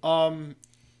 Mm-hmm.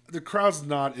 The crowd's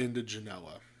not into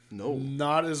Janela. No,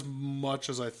 not as much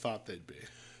as I thought they'd be.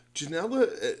 Janela,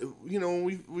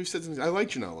 we've said things. I like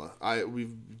Janela.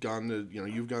 We've gone to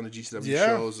you've gone to GCW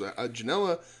shows.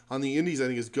 Janela on the Indies I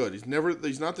think is good.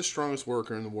 He's not the strongest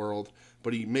worker in the world,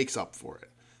 but he makes up for it,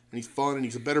 and he's fun and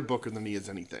he's a better booker than he is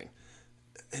anything.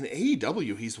 In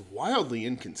AEW, he's wildly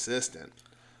inconsistent.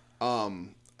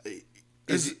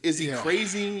 Is he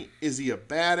crazy? Is he a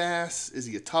badass? Is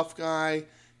he a tough guy?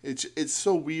 It's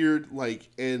so weird. Like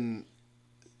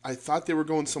I thought they were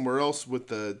going somewhere else with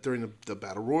during the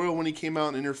Battle Royal when he came out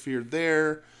and interfered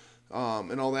there,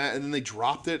 and all that, and then they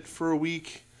dropped it for a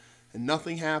week, and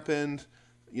nothing happened,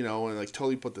 and like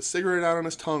totally put the cigarette out on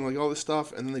his tongue, like all this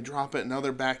stuff, and then they drop it, and now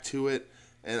they're back to it,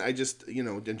 and I just, then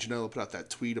Janela put out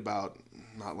that tweet about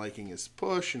not liking his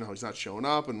push, he's not showing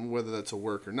up, and whether that's a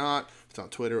work or not. If it's on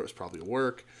Twitter, it was probably a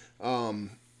work,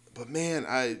 but man,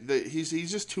 he's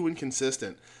just too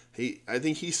inconsistent. I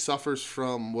think he suffers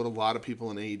from what a lot of people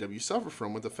in AEW suffer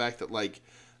from, with the fact that like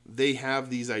they have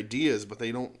these ideas, but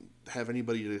they don't have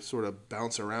anybody to sort of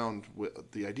bounce around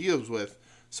with the ideas with.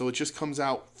 So it just comes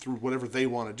out through whatever they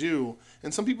want to do.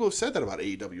 And some people have said that about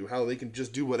AEW, how they can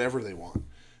just do whatever they want.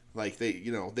 Like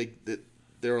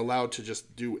they're allowed to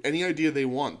just do any idea they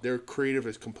want. Their creative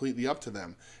is completely up to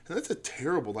them, and that's a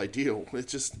terrible idea.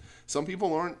 It's just some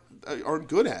people aren't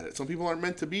good at it. Some people aren't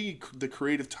meant to be the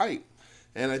creative type.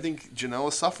 And I think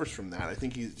Janela suffers from that. I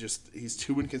think he's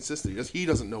too inconsistent. He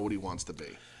doesn't know what he wants to be.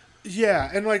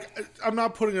 Yeah, and like I'm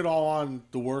not putting it all on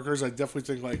the workers. I definitely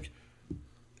think like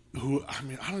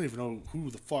I don't even know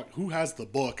who has the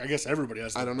book. I guess everybody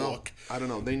has the book. I don't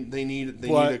know. They need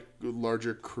a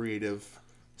larger creative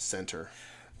center.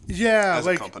 Yeah, as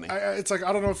like a company. It's like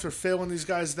I don't know if they're failing these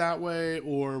guys that way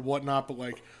or whatnot, but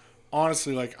like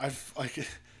honestly, like I've like.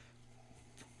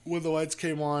 When the lights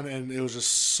came on and it was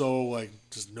just so like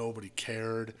just nobody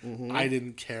cared. Mm-hmm. I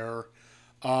didn't care.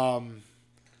 Oh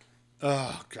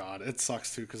God, it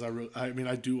sucks too because I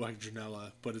do like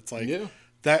Janela, but it's like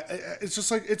that. It's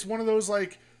just like it's one of those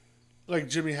like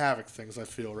Jimmy Havoc things I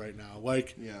feel right now.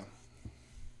 Like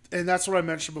and that's what I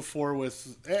mentioned before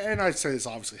with, and I say this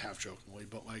obviously half jokingly,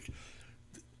 but like,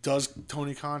 does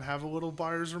Tony Khan have a little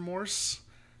buyer's remorse?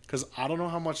 Because I don't know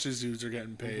how much these dudes are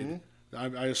getting paid. Mm-hmm.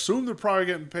 I assume they're probably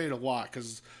getting paid a lot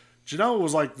because Janela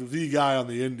was like the guy on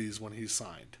the Indies when he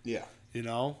signed. Yeah.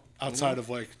 Outside of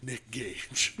like Nick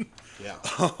Gage. Yeah.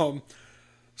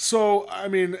 So, I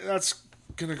mean, that's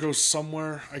going to go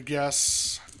somewhere, I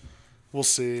guess. We'll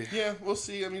see. Yeah, we'll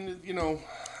see. I mean,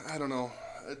 I don't know.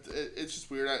 It's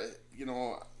just weird. I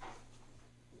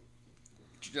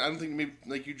don't think maybe,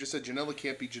 like you just said, Janela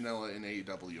can't be Janela in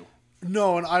AEW.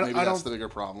 No, and Maybe that's the bigger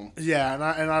problem. Yeah,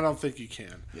 and I don't think you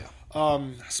can. Yeah.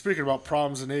 Speaking about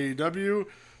problems in AEW,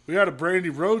 we had a Brandy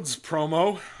Rhodes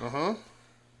promo.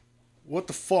 what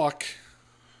the fuck?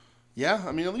 Yeah,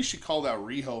 I mean, at least she called out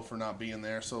Riho for not being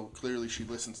there, so clearly she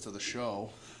listens to the show.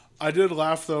 I did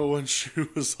laugh, though, when she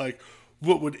was like,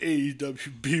 what would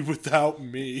AEW be without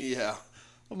me? Yeah.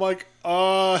 I'm like,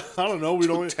 I don't know. We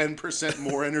don't 10%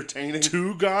 more entertaining.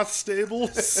 2 goth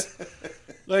stables?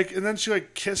 Like, and then she,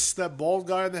 like, kissed that bald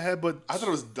guy in the head, but... I thought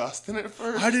it was Dustin at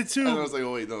first. I did, too. And I was like,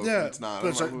 oh, wait, no, it's not.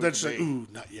 But then she's like, ooh,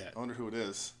 not yet. I wonder who it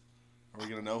is. Are we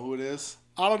going to know who it is?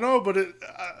 I don't know, but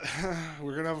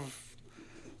we're going to have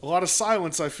a lot of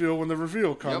silence, I feel, when the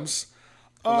reveal comes.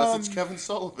 Yep. Unless it's Kevin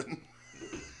Sullivan.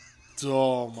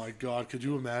 Oh, my God. Could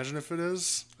you imagine if it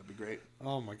is? That'd be great.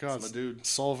 Oh, my God. That's my dude.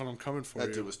 Sullivan, I'm coming for you.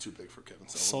 That dude was too big for Kevin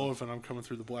Sullivan. Sullivan, I'm coming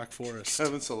through the Black Forest.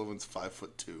 Kevin Sullivan's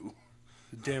 5'2".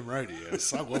 Damn right he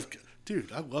is. I love the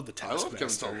Taskmaster. I love Kevin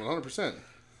Sullivan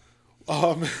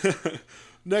 100%.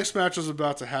 Next match was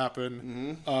about to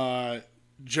happen. Mm-hmm.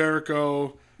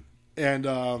 Jericho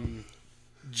and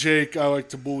Jake, I like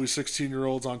to bully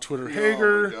 16-year-olds on Twitter,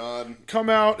 Hager, come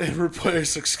out and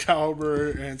replace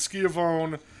Excalibur and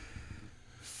Schiavone.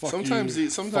 Sometimes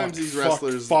these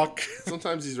wrestlers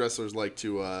like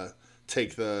to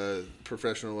take the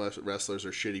professional wrestlers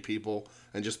are shitty people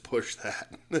and just push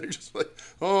that. They're just like,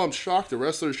 oh, I'm shocked the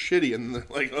wrestler's shitty, and they're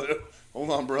like,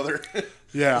 hold on, brother.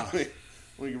 Yeah,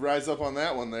 we rise up on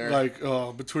that one there. Like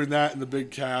between that and the Big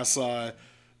Cass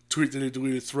tweet that he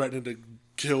deleted threatening to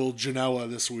kill Janela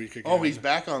this week again. Oh, he's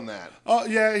back on that. Oh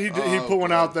yeah, he put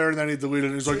one out there and then he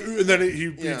deleted it. He's like, and then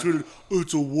he tweeted,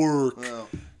 "It's a work." Well,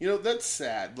 that's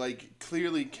sad. Like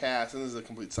clearly, Cass, and this is a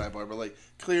complete sidebar, but like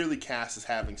clearly, Cass is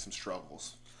having some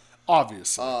struggles.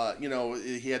 Obviously,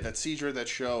 he had that seizure at that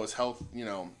show. His health,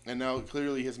 and now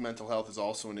clearly his mental health is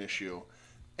also an issue,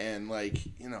 and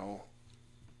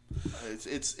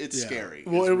it's scary.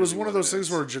 Well, it was one of those things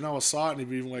where Janela saw it and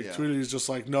he even tweeted. He's just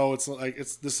like, no, it's like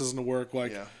this isn't a work.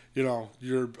 Like,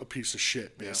 you're a piece of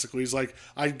shit. Basically, he's like,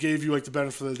 I gave you the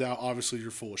benefit of the doubt. Obviously,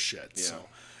 you're full of shit. Yeah. So,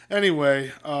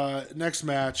 anyway, next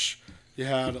match, you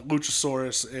had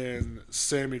Luchasaurus and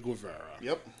Sammy Guevara.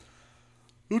 Yep.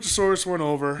 Luchasaurus went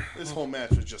over. This whole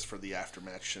match was just for the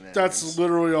aftermatch shenanigans. That's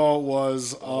literally all it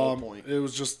was. The whole point. It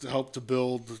was just to help to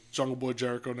build Jungle Boy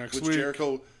Jericho next week.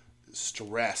 Jericho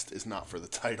stressed is not for the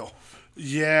title.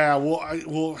 Yeah,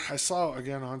 I saw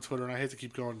again on Twitter, and I hate to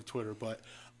keep going to Twitter, but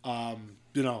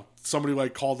somebody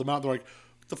called them out. They're like,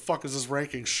 "What the fuck is this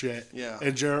ranking shit?" Yeah,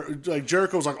 and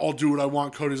Jericho's like, "I'll do what I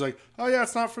want." Cody's like, "Oh yeah,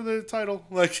 it's not for the title."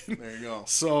 Like, there you go.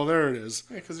 So there it is.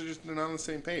 Yeah, because they're not on the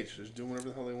same page. They're just doing whatever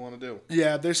the hell they want to do.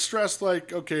 Yeah, they stressed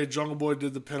okay, Jungle Boy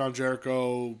did the pin on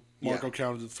Jericho. Marco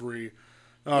counted to 3.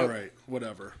 All right,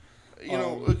 whatever.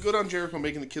 Good on Jericho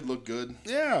making the kid look good.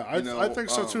 Yeah, I think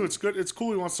so too. It's good. It's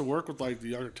cool. He wants to work with the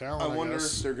younger talent. I wonder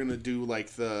if they're gonna do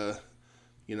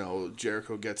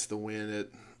Jericho gets the win at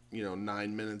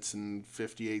 9 minutes and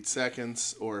 58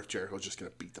 seconds, or if Jericho's just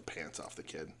gonna beat the pants off the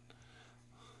kid.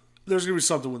 There's gonna be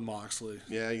something with Moxley.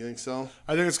 Yeah, you think so?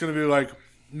 I think it's gonna be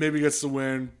maybe gets the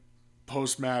win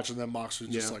post match, and then Moxley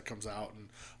just comes out and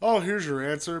here's your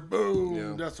answer.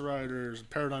 Boom, Death Riders,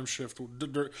 Paradigm Shift,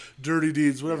 Dirty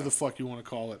Deeds, whatever the fuck you want to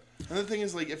call it. And the thing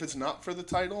is, if it's not for the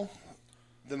title,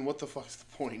 then what the fuck's the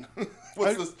point?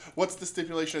 What's the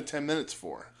stipulation of 10 minutes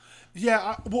for?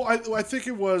 Yeah, I think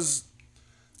it was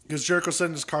because Jericho said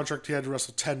in his contract he had to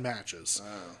wrestle 10 matches.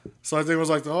 So I think it was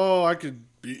I could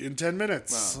be in 10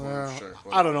 minutes. Sure,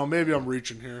 I don't know. Maybe I'm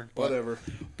reaching here. Whatever.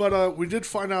 But we did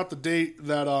find out the date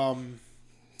that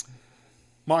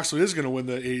Moxley is going to win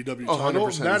the AEW title.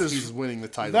 100%. He's winning the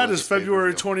title. That is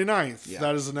February 29th. Yeah.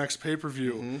 That is the next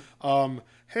pay-per-view. Mm-hmm.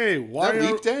 Hey, why is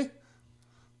that Leap Day?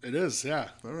 It is, yeah.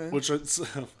 All right.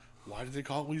 Why did they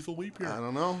call it Lethal Leap Year? I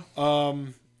don't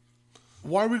know.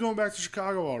 Why are we going back to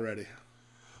Chicago already?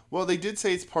 Well, they did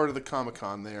say it's part of the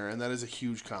Comic-Con there, and that is a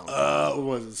huge Comic-Con.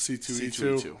 Was it C2E2?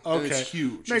 C2E2. Okay. And it's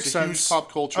huge. Makes it's sense. a huge pop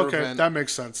culture event. Okay, that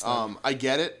makes sense. I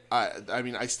get it. I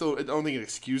don't think it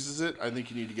excuses it. I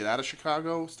think you need to get out of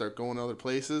Chicago, start going to other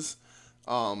places.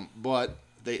 But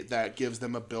that gives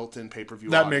them a built-in pay-per-view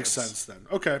That audience. makes sense then.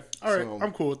 Okay. All right.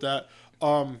 I'm cool with that.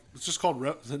 It's just called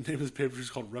the name of the pay-per-view is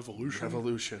called Revolution.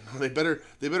 Revolution. They better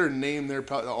name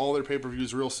all their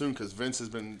pay-per-views real soon because Vince has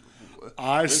been.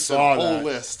 I saw that whole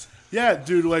list. Yeah,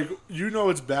 dude.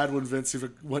 It's bad when Vince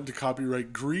even went to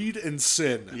copyright Greed and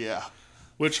Sin. Yeah.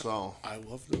 Which I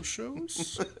love those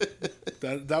shows.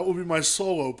 that will be my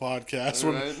solo podcast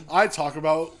when I talk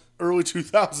about early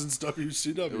 2000s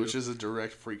WCW, which is a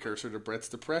direct precursor to Brett's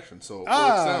Depression. So it works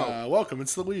out. Welcome.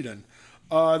 It's the lead-in.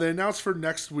 They announced for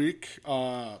next week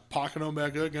Pac and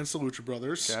Omega against the Lucha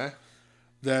Brothers. Okay.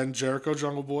 Then Jericho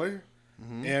Jungle Boy.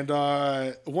 Mm-hmm. And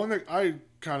one that I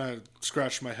kind of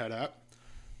scratched my head at.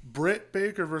 Britt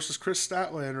Baker versus Chris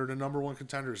Statlander in a number one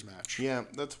contenders match. Yeah,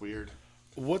 that's weird.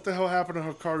 What the hell happened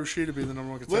to Hikaru Shida being the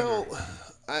number one contender? Well,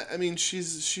 I mean,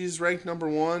 she's ranked number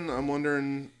one. I'm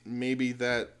wondering maybe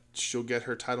that she'll get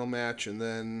her title match, and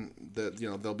then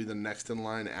they'll be the next in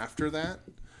line after that.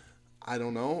 I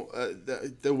don't know.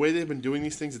 The way they've been doing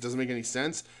these things, it doesn't make any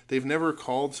sense. They've never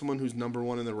called someone who's number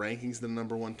one in the rankings the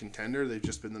number one contender. They've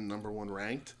just been the number one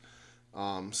ranked.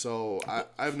 So I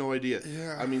have no idea.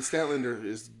 Yeah. I mean, Statlander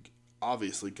is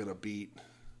obviously going to beat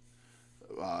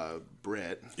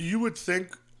Britt. You would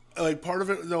think, like, part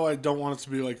of it, though, I don't want it to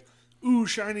be like, ooh,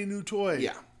 shiny new toy.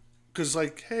 Yeah. Because,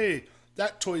 like, hey,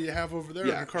 that toy you have over there,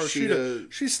 Yeah, Hikaru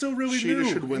Shida, she's still really new.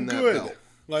 Shida should win that good. belt.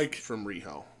 Like, from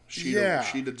Riho.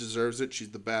 Shida deserves it. She's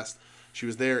the best. She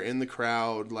was there in the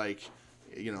crowd, like,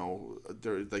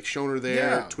 they're like showing her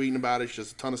there, tweeting about it. She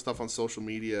does a ton of stuff on social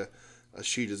media.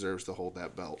 She deserves to hold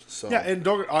that belt. So yeah, and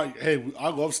I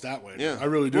love Statlander. Yeah, I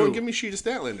really do. Well, give me Shida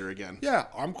Statlander again. Yeah,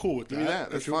 I'm cool with that. Give me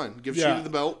that. That's fine. Give Shida the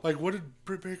belt. Like, what did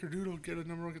Britt Baker do to get a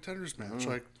number one contenders match?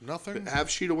 Like, nothing. Have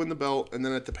Shida win the belt, and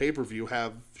then at the pay-per-view,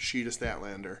 have Shida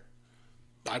Statlander.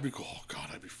 I'd be cool. Oh, God,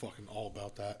 I'd be fucking all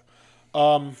about that.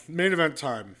 Main event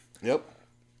time. Yep.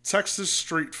 Texas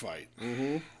Street Fight.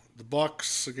 Mm-hmm. The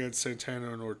Bucks against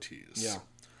Santana and Ortiz. Yeah.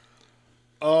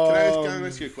 Can I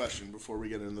ask you a question before we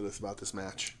get into this about this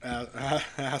match?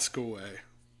 Ask away.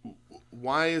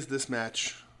 Why is this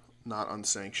match not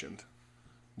unsanctioned?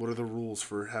 What are the rules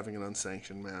for having an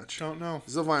unsanctioned match? Don't know.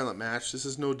 This is a violent match. This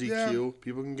is no DQ. Yeah.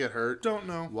 People can get hurt. Don't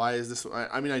know. Why is this?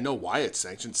 I mean, I know why it's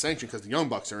sanctioned. It's sanctioned because the Young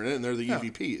Bucks are in it and they're the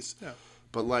EVPs. Yeah.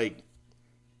 But, like...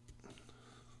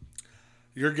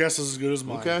 Your guess is as good as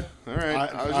mine. Okay. All right.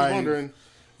 I was just wondering.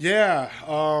 Yeah.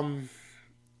 All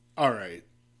right.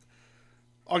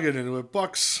 I'll get into it.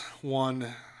 Bucks won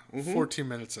 14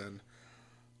 minutes in.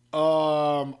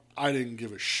 I didn't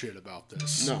give a shit about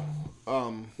this. No.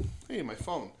 Hey, my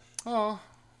phone. Oh.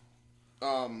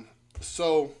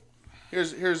 So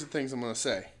here's the things I'm gonna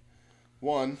say.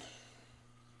 One,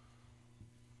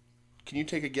 can you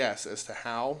take a guess as to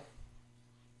how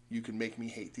you can make me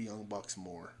hate the Young Bucks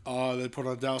more? They put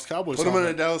on a Dallas Cowboys helmet. Put them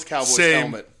in a Dallas Cowboys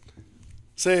helmet.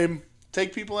 Same.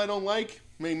 Take people I don't like,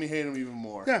 make me hate them even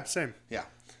more. Yeah, same. Yeah.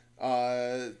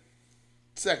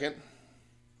 Second,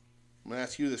 I'm going to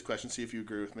ask you this question, see if you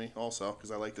agree with me also,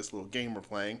 because I like this little game we're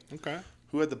playing. Okay.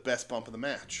 Who had the best bump of the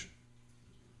match?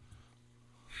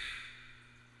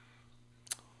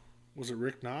 Was it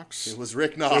Rick Knox? It was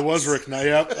Rick Knox. It was Rick Knox.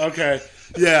 Yep. Okay.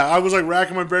 Yeah, I was like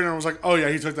racking my brain and I was like, oh yeah,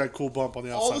 he took that cool bump on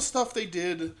the outside. All the stuff they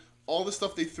did, all the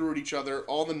stuff they threw at each other,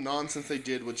 all the nonsense they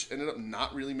did, which ended up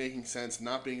not really making sense,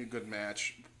 not being a good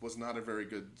match, was not a very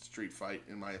good street fight,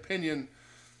 in my opinion.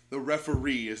 The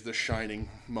referee is the shining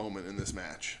moment in this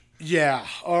match. Yeah.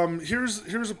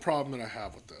 Here's a problem that I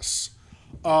have with this.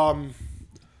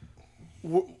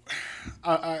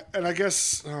 I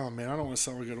guess, oh man, I don't want to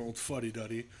sound like an old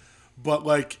fuddy-duddy, but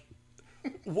like,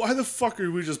 why the fuck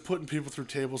are we just putting people through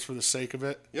tables for the sake of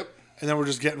it? Yep. And then we're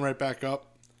just getting right back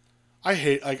up. I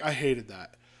hated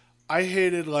that. I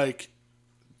hated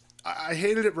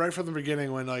it right from the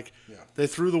beginning when they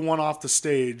threw the one off the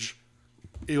stage.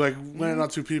 He landed on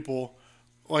two people.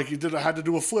 Like he had to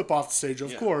do a flip off the stage,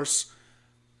 of course.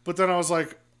 But then I was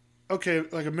like, okay,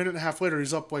 like a minute and a half later,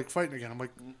 he's up fighting again. I'm like,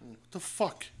 what the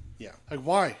fuck? Yeah. Like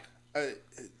why?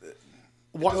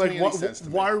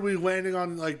 Why are we landing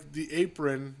on the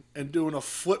apron and doing a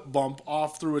flip bump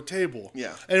off through a table?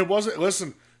 Yeah. And it wasn't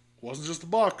just the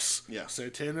Bucks. Yeah.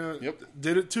 Santana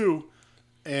did it too.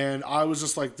 And I was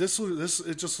just like, this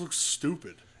it just looks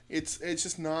stupid. It's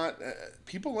just not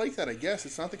people like that, I guess.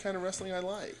 It's not the kind of wrestling I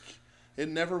like. It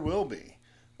never will be.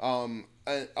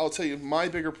 I'll tell you, my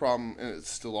bigger problem, and it's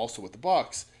still also with the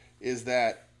Bucks, is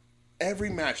that every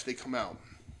match they come out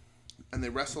and they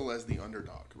wrestle as the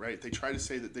underdog, right? They try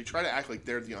to act like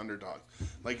they're the underdog,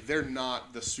 like they're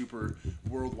not the super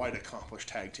worldwide accomplished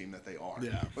tag team that they are.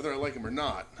 Yeah. Whether I like them or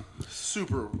not,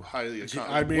 super highly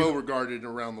accomplished, well regarded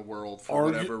around the world for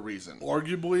whatever reason.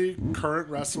 Arguably, current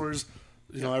wrestlers,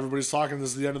 everybody's talking.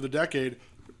 This is the end of the decade.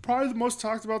 Probably the most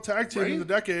talked about tag team in the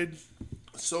decade.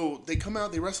 So they come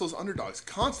out, they wrestle as underdogs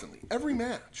constantly, every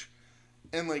match.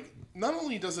 And, not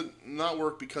only does it not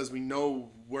work because we know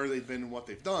where they've been and what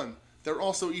they've done, they're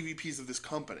also EVPs of this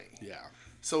company. Yeah.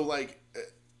 So,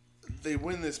 they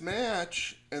win this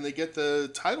match and they get the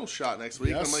title shot next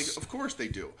week. Yes. I'm like, of course they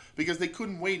do. Because they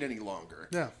couldn't wait any longer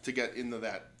to get into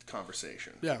that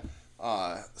conversation. Yeah.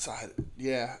 I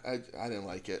didn't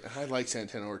like it. I like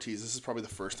Santana Ortiz. This is probably the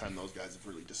first time those guys have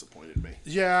really disappointed me.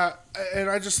 Yeah, and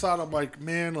I just thought, I'm like,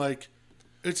 man,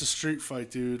 it's a street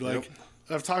fight, dude.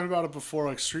 I've talked about it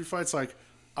before. Street fights,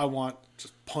 I want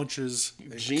just punches,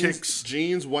 and kicks.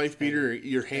 Jeans, wife beater,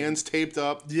 your hands taped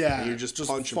up. Yeah. And you're just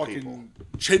punching fucking people.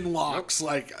 Chin locks.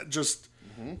 Like, just,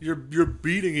 you're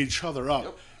beating each other up.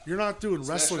 Yep. You're not doing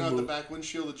wrestling moves. moves. The back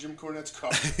windshield of Jim Cornette's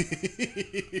car.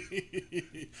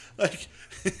 Like,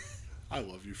 I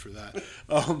love you for that.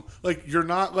 Like, you're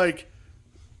not like,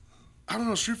 I don't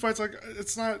know, Street Fight's like,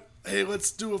 it's not, hey,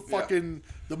 let's do a fucking,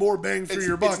 the more bang for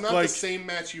your buck. It's not like, the same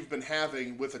match you've been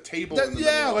having with a table in the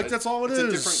middle. Yeah, like, that's all it is. It's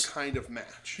a different kind of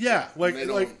match. Yeah, like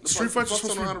Street Fight's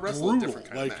supposed to be brutal. A different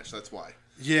kind of match, that's why.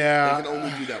 Yeah. They can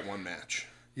only do that one match.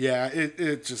 Yeah,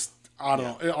 it just, I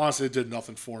don't know. Honestly, it did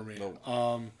nothing for me.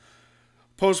 Nope.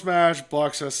 Post-match,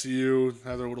 Bucks, SCU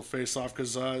have their little face-off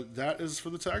because that is for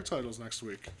the tag titles next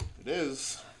week. It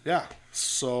is. Yeah.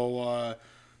 So,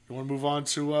 you want to move on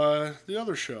to the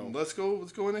other show? Let's go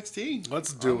NXT.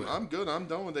 Let's do it. I'm good. I'm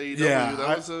done with AEW.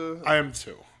 Yeah, I am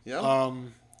too. Yeah. Not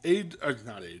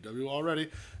AEW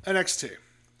already. NXT.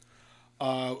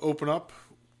 Open up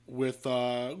with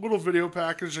a little video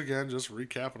package again, just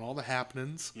recapping all the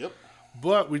happenings. Yep.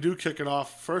 But we do kick it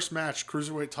off. First match,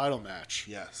 Cruiserweight title match.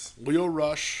 Yes. Leo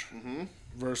Rush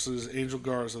versus Angel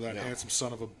Garza, that handsome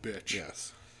son of a bitch.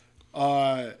 Yes.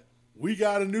 We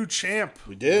got a new champ.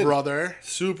 We did. Brother.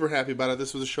 Super happy about it.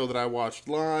 This was a show that I watched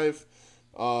live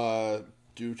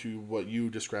due to what you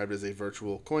described as a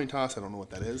virtual coin toss. I don't know what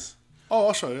that is. Oh,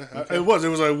 I'll show you. Okay. It was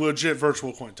a legit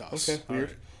virtual coin toss. Okay, weird.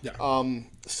 Right.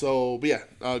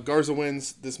 Yeah. Garza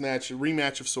wins this match, a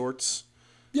rematch of sorts.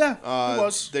 Yeah, it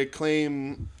was. They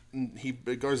claim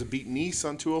Garza beat Nese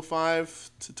on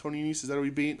 205 to Tony Nese. Is that what we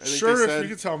beat? I think sure, they said. if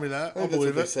you could tell me that, I'll that's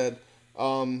believe what it. They said.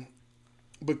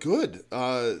 But good.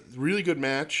 Really good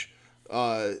match.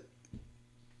 Kind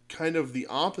of the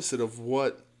opposite of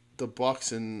what the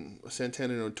Bucks and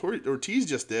Santana and Ortiz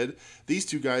just did. These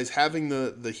two guys having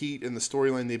the heat and the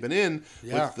storyline they've been in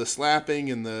with the slapping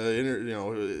and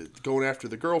the going after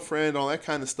the girlfriend, all that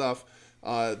kind of stuff.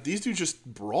 These two just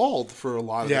brawled for a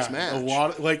lot of this match. A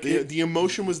lot of, the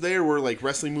emotion was there where like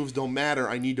wrestling moves don't matter.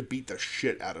 I need to beat the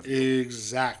shit out of you.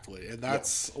 Exactly. And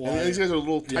that's why. And these guys are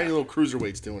tiny little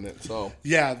cruiserweights doing it. So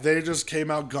yeah, they just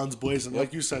came out guns blazing.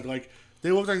 Like you said, like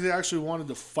they looked like they actually wanted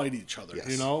to fight each other. Yes.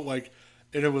 You know, like,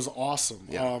 and it was awesome.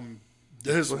 Yeah.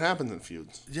 That's what happens in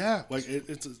feuds. Yeah, like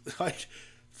it's like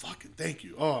fucking thank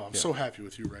you. Oh, I'm so happy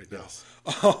with you right now.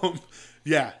 Yes.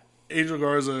 Yeah. Angel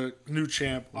Garza, new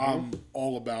champ. I'm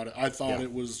all about it. I thought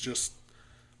it was just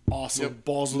awesome. Yep.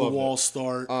 Balls of the wall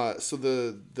start. So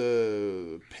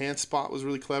the pants spot was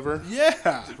really clever. Yeah,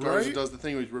 Garza right? does the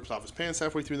thing where he rips off his pants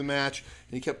halfway through the match,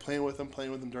 and he kept playing with them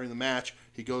during the match.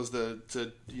 He goes to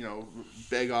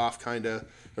beg off, kind of,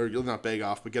 or not beg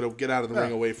off, but get out of the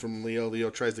ring away from Leo. Leo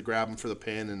tries to grab him for the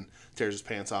pin and tears his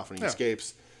pants off, and he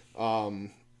escapes.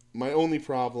 My only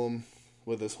problem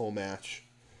with this whole match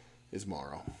is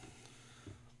Morrow.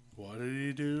 What did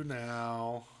he do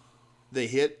now? They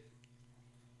hit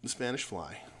the Spanish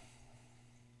Fly.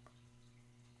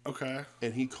 Okay.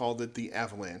 And he called it the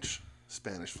Avalanche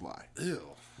Spanish Fly. Ew.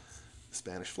 The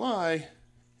Spanish Fly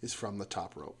is from the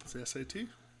top rope. It's the SAT?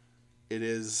 It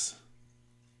is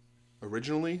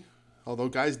originally, although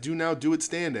guys do now do it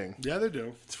standing. Yeah, they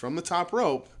do. It's from the top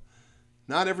rope.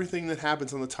 Not everything that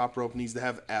happens on the top rope needs to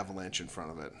have Avalanche in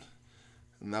front of it.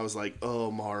 And that was like,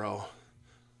 oh, Morrow.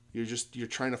 You're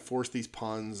trying to force these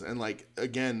puns, and like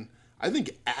again, I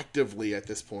think actively at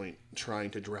this point trying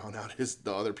to drown out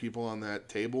the other people on that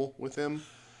table with him.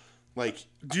 Like,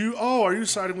 are you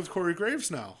siding with Corey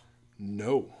Graves now?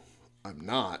 No, I'm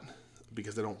not,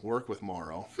 because I don't work with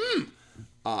Morrow.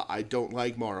 I don't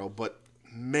like Morrow, but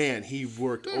man, he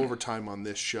worked overtime on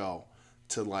this show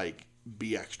to like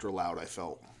be extra loud. I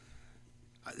felt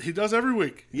he does every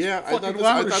week. Yeah, I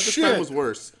thought this time was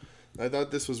worse. I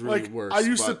thought this was really worse. I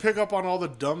used to pick up on all the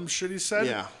dumb shit he said.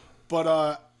 Yeah.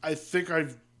 But I think I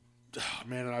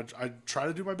try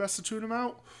to do my best to tune him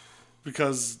out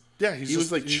because he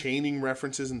was like chaining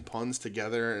references and puns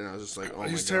together, and I was just like, oh my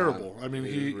god, he's terrible. I mean,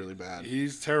 he's really bad.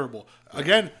 He's terrible.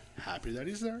 Again, happy that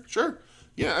he's there. Sure.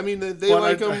 Yeah, I mean they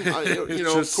like him.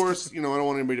 Of course, I don't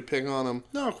want anybody to pick on him.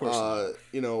 No, of course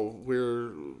not.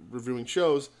 We're reviewing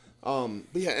shows. But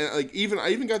yeah, and like I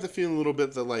even got the feeling a little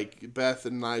bit that like Beth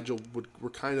and Nigel were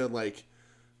kind of like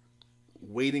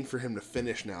waiting for him to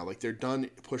finish now. Like they're done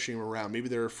pushing him around. Maybe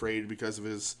they're afraid because of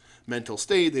his mental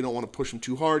state. They don't want to push him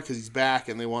too hard because he's back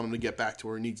and they want him to get back to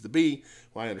where he needs to be.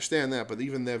 Well, I understand that, but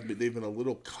even they've been a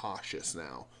little cautious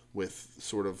now with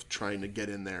sort of trying to get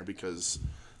in there because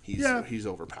he's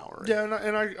overpowering. Yeah,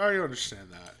 and I understand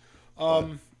that.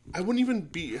 I wouldn't even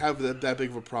have that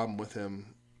big of a problem with him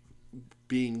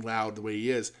being loud the way he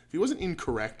is if he wasn't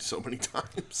incorrect so many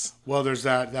times. Well, there's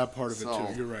that part of it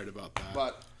too. You're right about that.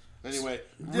 But anyway,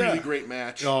 really great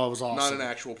match. Oh, it was awesome. Not an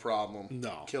actual problem.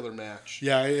 No. Killer match.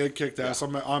 Yeah, it kicked ass.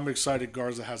 I'm excited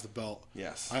Garza has the belt.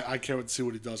 Yes. I can't wait to see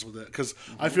what he does with it. Because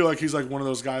I feel like he's like one of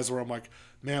those guys where I'm like,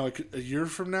 man, like a year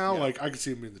from now, like I could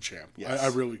see him being the champ. Yes. I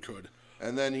really could.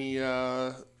 And then he,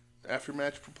 after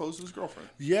match, proposed to his girlfriend.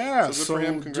 Yeah. So good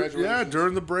for him. Congratulations. Yeah,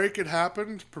 during the break it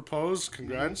happened. Proposed.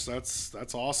 Congrats.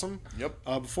 That's awesome. Yep.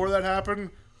 Before that happened,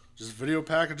 just video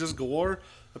packages galore.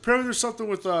 Apparently there's something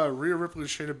with Rhea Ripley and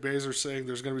Shayna Baszler saying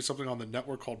there's going to be something on the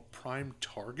network called Prime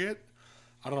Target.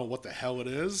 I don't know what the hell it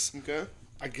is. Okay.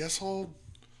 I guess I'll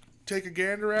take a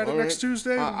gander at it next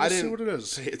Tuesday and see what it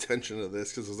is. Pay attention to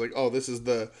this because I was like, oh, this is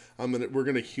we're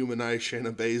gonna humanize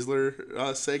Shayna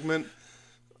Baszler segment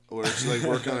where she's like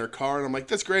working on her car, and I'm like,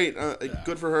 that's great,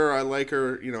 good for her. I like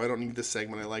her. I don't need this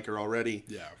segment. I like her already.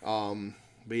 Yeah.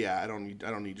 But yeah, I don't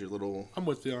need your little. I'm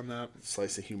with you on that.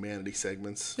 Slice of humanity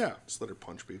segments. Yeah. Just let her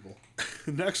punch people.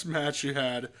 Next match you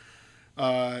had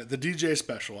the DJ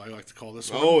special. I like to call this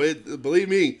one. Oh, believe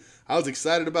me, I was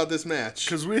excited about this match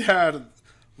because we had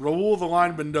Raul the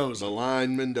Line Mendoza. The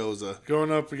Line Mendoza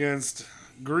going up against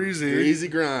Greasy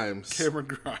Grimes. Cameron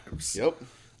Grimes. Yep.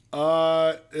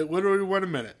 It literally went a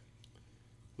minute.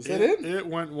 Was that it? It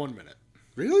went 1 minute.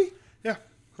 Really? Yeah.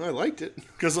 I liked it.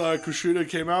 Because Kushida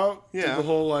came out, did the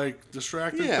whole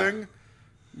distracted thing.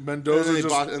 Mendoza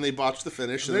and they botched the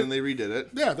finish, and then they redid it.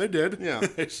 Yeah, they did. Yeah.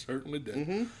 They certainly did.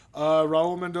 Mm-hmm.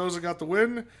 Raul Mendoza got the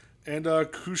win, and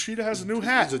Kushida has a new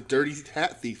hat. He's a dirty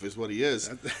hat thief is what he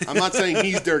is. I'm not saying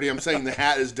he's dirty. I'm saying the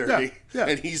hat is dirty,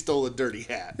 and he stole a dirty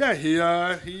hat. Yeah, he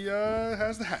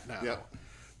has the hat now. Yep.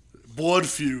 Blood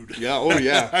feud. Yeah, oh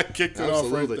yeah. I kicked it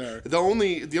off right there. The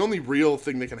only real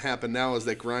thing that can happen now is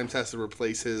that Grimes has to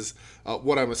replace his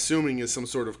what I'm assuming is some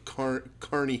sort of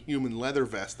carny human leather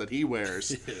vest that he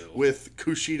wears with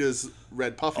Kushida's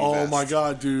red puffy vest. Oh my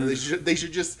god, dude. They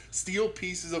should just steal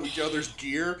pieces of each other's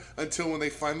gear until when they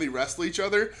finally wrestle each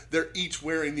other, they're each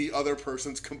wearing the other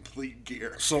person's complete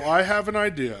gear. So I have an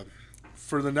idea.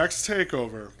 For the next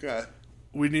takeover, okay.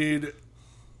 We need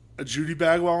a Judy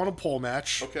Bagwell in a pole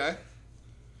match. Okay.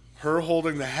 Her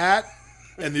holding the hat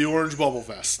and the orange bubble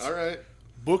vest. All right.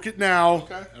 Book it now,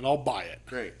 and I'll buy it.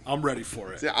 Great. I'm ready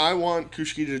for it. See, I want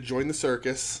Kushida to join the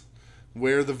circus,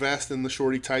 wear the vest and the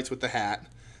shorty tights with the hat,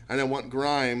 and I want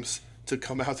Grimes to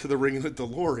come out to the ring in the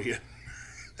DeLorean.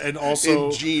 And also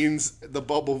in jeans, the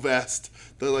bubble vest,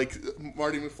 the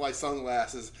Marty McFly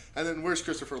sunglasses, and then where's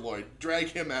Christopher Lloyd? Drag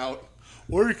him out.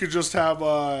 Or you could just have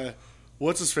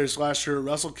what's his face last year at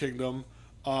Wrestle Kingdom.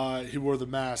 He wore the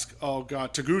mask. Oh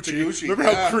god, Taguchi. Remember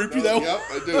how creepy that was? Yep,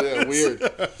 I do. Yeah,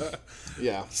 weird.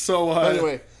 Yeah. So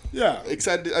anyway, yeah,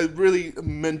 excited. Really,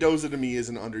 Mendoza to me is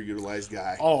an underutilized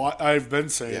guy. Oh, I've been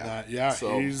saying that. Yeah,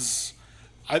 so, he's.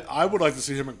 I would like to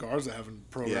see him and Garza having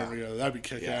program together. That'd be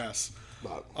kick ass.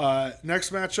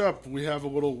 Next matchup, we have a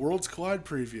little Worlds Collide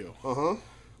preview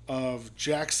of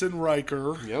Jackson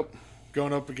Riker. Yep.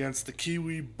 Going up against the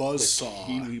Kiwi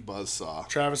Buzzsaw.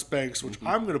 Travis Banks, which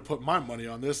I'm going to put my money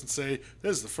on this and say,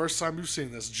 this is the first time you've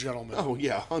seen this gentleman. Oh,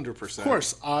 yeah, 100%. Of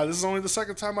course. This is only the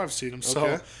second time I've seen him.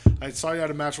 So I saw you had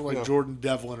a match with Jordan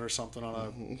Devlin or something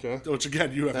on which,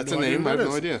 again, you have That's no idea. That's a name? I have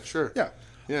no idea. Sure. Yeah.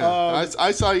 Yeah,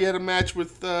 I saw you had a match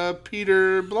with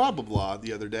Peter blah blah blah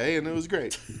the other day, and it was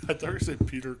great. I thought you said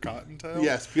Peter Cottontail.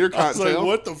 Yes, Peter Cottontail. I was like,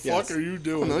 what the fuck are you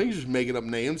doing? No, you're just making up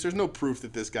names. There's no proof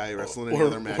that this guy wrestled in any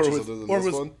other matches other than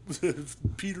this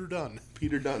one. Peter Dunne.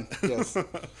 Peter Dunne. Yes.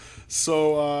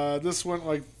 So this went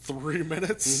like 3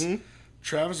 minutes. Mm-hmm.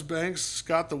 Travis Banks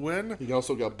got the win. He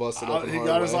also got busted open. He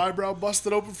got his eyebrow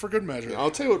busted open for good measure.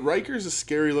 I'll tell you what, Riker's a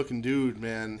scary looking dude,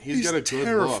 man. He's got a good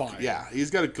look. Yeah,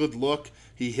 he's got a good look.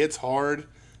 He hits hard.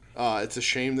 It's a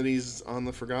shame that he's on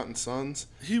the Forgotten Sons.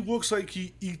 He looks like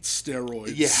he eats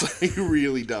steroids. Yeah, he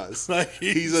really does.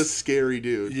 He's a scary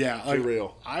dude. Yeah, for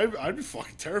real. I'd be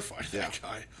fucking terrified of that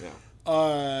guy.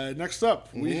 Yeah. Next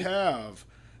up, we have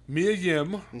Mia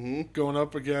Yim going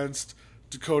up against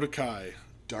Dakota Kai.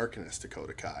 Darkness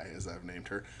Dakota Kai, as I've named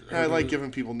her. I like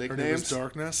giving people nicknames. Her name is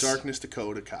Darkness? Darkness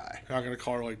Dakota Kai. You're not going to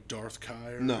call her like Darth Kai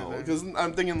or No, because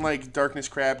I'm thinking like Darkness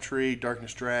Crabtree,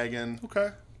 Darkness Dragon. Okay.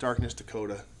 Darkness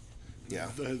Dakota. Yeah.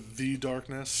 The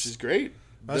Darkness. She's great.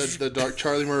 The Dark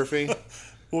Charlie Murphy.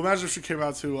 Well, imagine if she came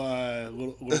out to a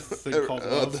little thing called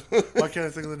Love. Why can't I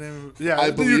think of the name of it? Yeah, I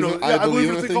believe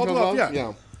in a thing called Love.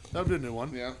 Yeah. That would be a new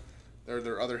one. Yeah.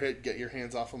 Their other hit, Get Your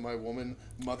Hands Off of My Woman,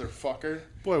 Motherfucker.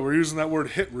 Boy, we're using that word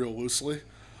hit real loosely.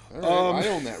 All right, I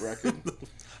own that record.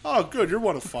 Oh, good. You're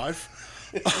 1 of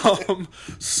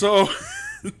 5. So,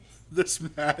 this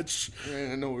match.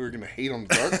 I know we were gonna hate on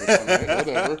the darkness tonight.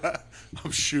 Whatever.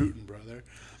 I'm shooting, brother.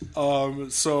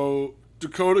 So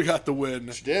Dakota got the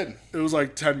win. She did. It was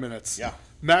like 10 minutes. Yeah.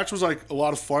 Match was like a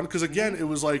lot of fun because again, it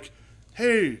was like,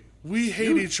 hey, we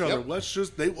hate each other. Yep. Let's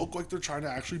just. They look like they're trying to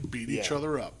actually beat each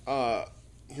other up.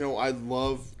 You know, I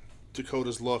love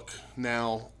Dakota's look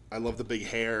now. I love the big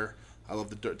hair. I love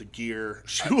the gear.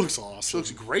 She looks awesome. She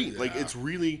looks great. Yeah. Like, it's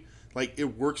really, like,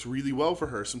 it works really well for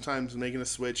her. Sometimes making a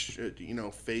switch, you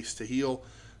know, face to heel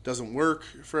doesn't work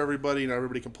for everybody. Not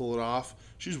everybody can pull it off.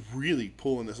 She's really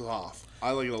pulling this off.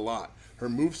 I like it a lot. Her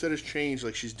moveset has changed.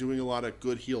 Like, she's doing a lot of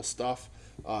good heel stuff.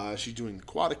 She's doing the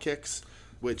quad kicks,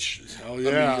 which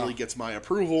immediately gets my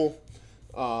approval.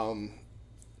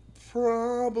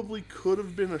 Probably could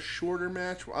have been a shorter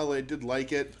match. While I did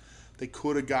like it, they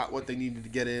could have got what they needed to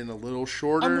get in a little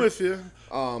shorter. I'm with you.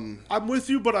 I'm with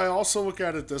you, but I also look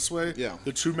at it this way. Yeah.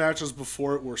 The 2 matches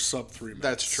before it were sub-3 minutes.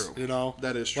 That's true. You know?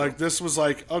 That is true. Like, this was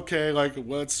like, okay, like,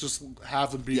 let's just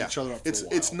have them beat each other up for a while.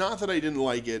 It's not that I didn't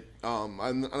like it.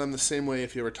 I'm the same way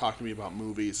if you ever talk to me about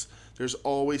movies. There's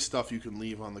always stuff you can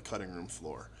leave on the cutting room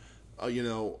floor.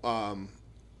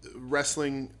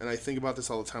 Wrestling, and I think about this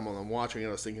all the time while I'm watching it,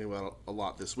 I was thinking about it a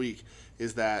lot this week,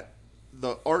 is that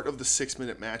the art of the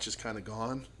 6-minute match is kind of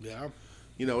gone. Yeah.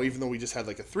 You know, even though we just had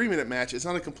like a 3-minute match, it's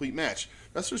not a complete match.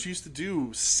 Wrestlers used to do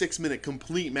 6-minute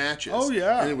complete matches. Oh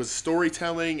yeah. And it was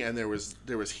storytelling, and there was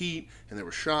heat, and there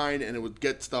was shine, and it would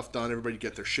get stuff done. Everybody would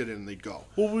get their shit in, and they'd go.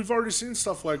 Well, we've already seen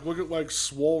stuff like, look at like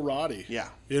Swole Roddy. Yeah.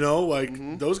 You know,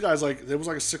 like those guys, like it was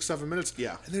like a 6-7 minutes.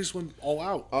 Yeah. And they just went all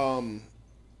out.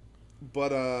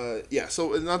 So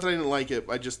not that I didn't like it,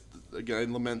 I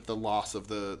lament the loss of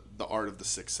the art of the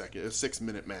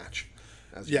 6-minute match,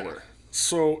 as it were.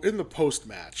 So in the post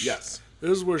match, Yes.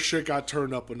 this is where shit got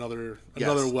turned up another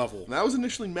level. And I was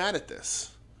initially mad at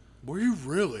this. Were you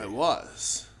really? I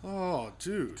was. Oh,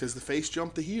 dude. Because the face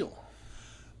jumped the heel.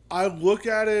 I look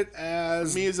at it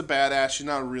as Me as a badass, she's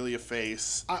not really a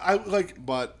face.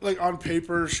 but on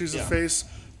paper she's a face,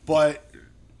 but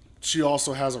she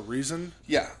also has a reason.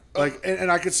 Yeah. Like, and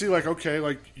I could see, like, okay,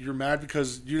 like, you're mad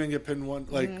because you didn't get pinned one,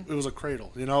 like, it was a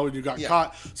cradle, you know, and you got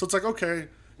caught. So it's like, okay,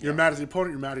 you're mad at the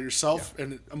opponent, you're mad at yourself,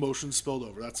 and emotions spilled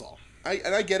over, that's all.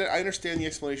 I get it. I understand the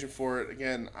explanation for it.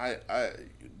 Again, I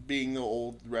being the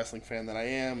old wrestling fan that I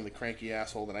am, and the cranky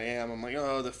asshole that I am, I'm like,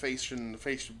 oh, the face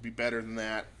should be better than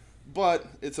that. But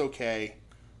it's okay,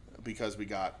 because we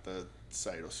got the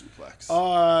Saito suplex.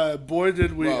 Boy,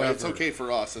 did we ever. It's okay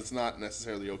for us. It's not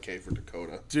necessarily okay for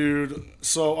Dakota. Dude,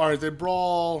 so, all right, they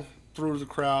brawl through the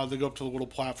crowd. They go up to the little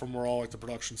platform where all, like, the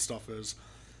production stuff is.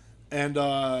 And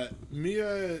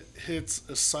Mia hits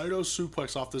a Saito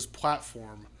suplex off this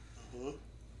platform.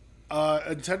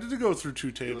 Intended to go through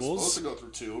 2 tables. It was supposed to go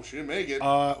through 2. She didn't make it.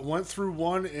 Went through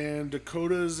 1, and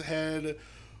Dakota's head...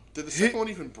 Did the second one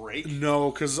even break?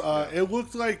 No, because it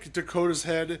looked like Dakota's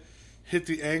head hit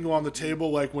the angle on the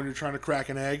table, like when you're trying to crack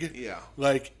an egg. Yeah.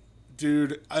 Like,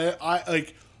 dude,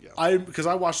 because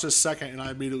I watched this second and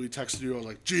I immediately texted you. I was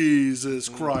like, Jesus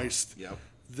Christ. Yep.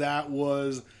 That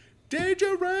was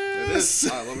dangerous. It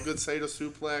is. I love a good Saito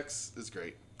suplex. It's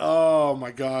great. Oh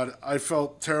my God, I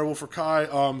felt terrible for Kai.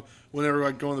 When they were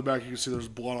like going in the back, you can see there's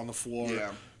blood on the floor.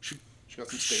 Yeah. She got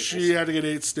some staples. She had to get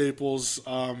 8 staples.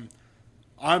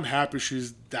 I'm happy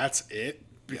that's it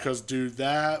because dude,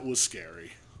 that was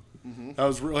scary. That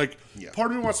was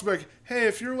part of me wants to be like, hey,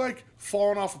 if you're like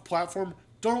falling off a platform,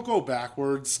 don't go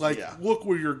backwards. Like, look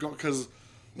where you're going because,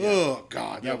 oh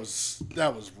God, that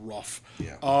was rough.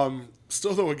 Yeah.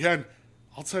 Still though, again,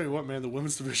 I'll tell you what, man, the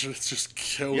women's division it's just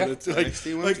killing it. Like,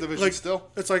 NXT women's division still.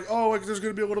 It's like, oh, like there's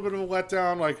gonna be a little bit of a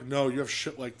letdown. Like, no, you have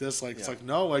shit like this. Like, it's like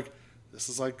no, like. This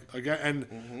is like, again,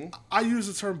 and I use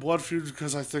the term blood feuds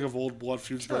because I think of old blood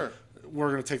feuds, but we're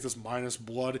going to take this minus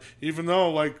blood, even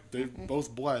though, like, they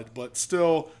both bled, but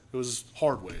still, it was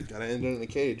hard way. Got to end it in a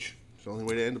cage. It's the only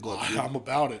way to end a blood feud. I'm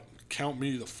about it. Count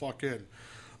me the fuck in.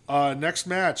 Next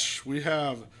match, we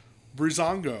have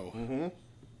Breezango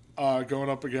going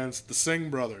up against the Singh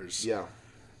brothers. Yeah.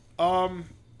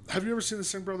 Have you ever seen the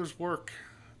Singh brothers work?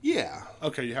 Yeah.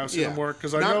 Okay, you have seen them work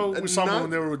because I know we saw them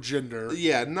when they were with Jinder.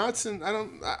 Yeah,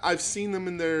 I've seen them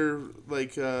in their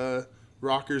like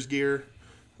rockers gear,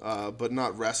 but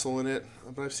not wrestle in it.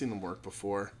 But I've seen them work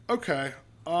before. Okay.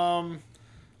 I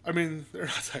mean, they're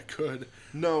not that good.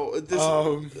 No,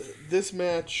 this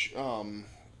match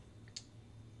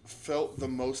felt the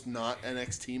most not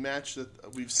NXT match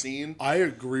that we've seen. I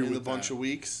agree with in a bunch of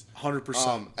weeks.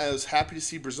 100%. I was happy to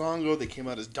see Breezango. They came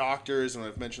out as doctors, and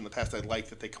I've mentioned in the past I like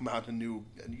that they come out in a new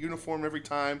uniform every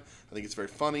time. I think it's very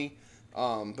funny.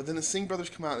 But then the Singh brothers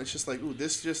come out, and it's just like, ooh,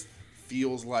 this just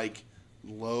feels like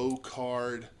low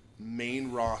card,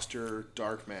 main roster,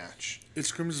 dark match. It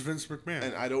screams Vince McMahon.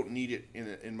 And I don't need it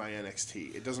in my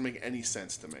NXT. It doesn't make any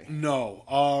sense to me. No.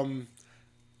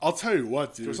 I'll tell you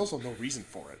what, dude. There's also no reason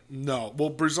for it. No.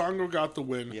 Well, Breezango got the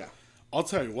win. Yeah. I'll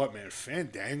tell you what, man.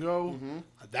 Fandango,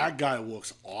 that guy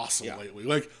looks awesome lately.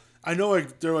 Like, I know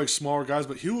like they're like smaller guys,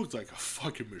 but he looked like a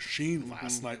fucking machine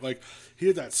last night. Like, he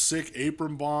had that sick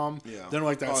apron bomb. Yeah. Then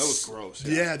like that. Oh, it was gross.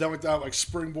 Yeah. Then like that like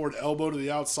springboard elbow to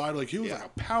the outside. Like, he was like a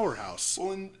powerhouse.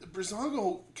 Well, and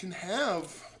Breezango can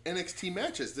have NXT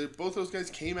matches. Both those guys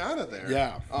came out of there.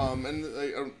 Yeah. And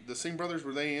the Singh brothers,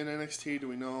 were they in NXT? Do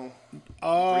we know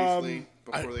briefly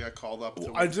before they got called up?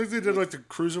 I think they did like the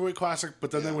Cruiserweight Classic, but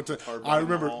then they went to. I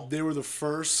remember they were the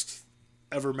first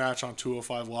ever match on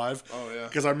 205 Live. Oh yeah.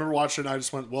 Because I remember watching, and I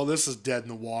just went, "Well, this is dead in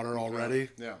the water already."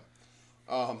 Yeah.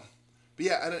 But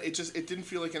yeah, it didn't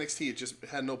feel like NXT. It just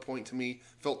had no point to me.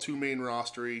 Felt too main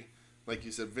rostery, like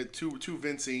you said, too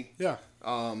Vincey. Yeah.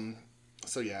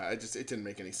 So yeah, it didn't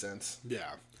make any sense.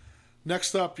 Yeah.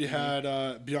 Next up, you had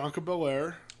Bianca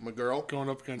Belair, my girl, going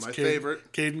up against my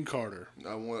favorite, Kayden Carter,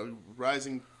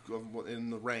 rising in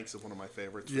the ranks of one of my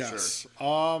favorites. For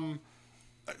sure.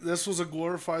 This was a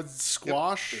glorified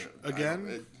squash again.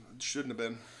 It shouldn't have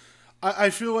been. I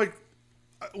feel like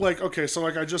okay, so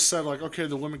like I just said, like okay,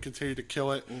 the women continue to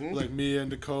kill it, like Mia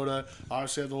and Dakota.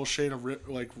 Obviously, had the whole Shayna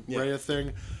Rhea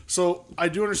thing. So I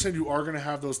do understand you are going to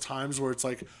have those times where it's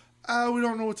like, we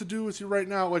don't know what to do with you right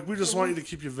now. Like, we just want you to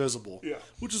keep you visible. Yeah.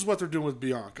 Which is what they're doing with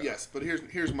Bianca. Yes, but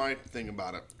here's my thing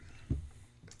about it.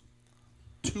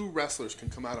 Two wrestlers can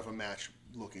come out of a match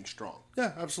looking strong.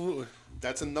 Yeah, absolutely.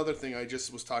 That's another thing. I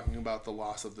just was talking about the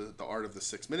loss of the art of the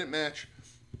 6-minute match.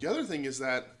 The other thing is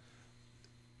that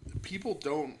people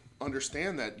don't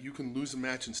understand that you can lose a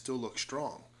match and still look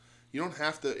strong. You don't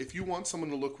have to. If you want someone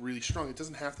to look really strong, it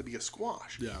doesn't have to be a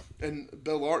squash. Yeah. And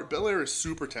Belair is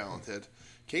super talented.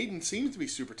 Kayden seems to be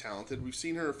super talented. We've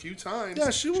seen her a few times. Yeah,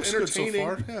 she looks good so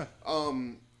far. Yeah.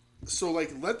 So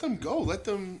like, let them go. Let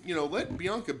them, let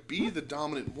Bianca be the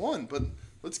dominant one. But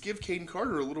let's give Kayden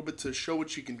Carter a little bit to show what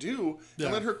she can do,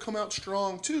 and let her come out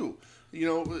strong too.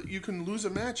 You can lose a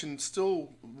match and still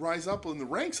rise up in the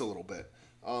ranks a little bit.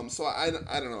 So I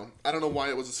don't know. I don't know why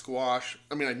it was a squash.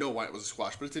 I mean, I know why it was a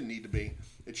squash, but it didn't need to be.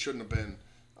 It shouldn't have been.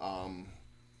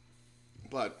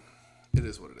 But it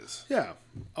is what it is. Yeah.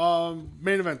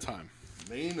 Main event time.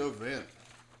 Main event.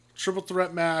 Triple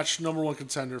threat match, number one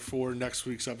contender for next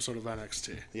week's episode of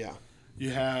NXT. Yeah. You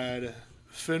had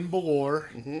Finn Balor,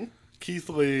 Keith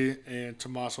Lee, and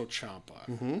Tommaso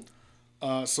Ciampa.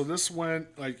 So this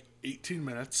went like 18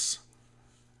 minutes.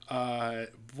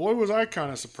 Boy, was I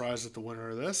kind of surprised at the winner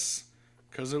of this,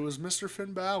 because it was Mr.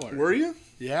 Finn Balor. Were you?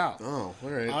 Yeah. Oh, all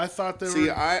right. I thought they were. See,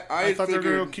 I thought they were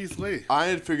going to go Keith Lee. I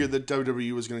had figured that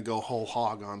WWE was going to go whole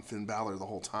hog on Finn Balor the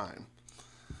whole time.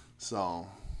 So,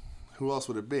 who else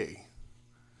would it be?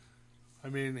 I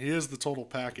mean, he is the total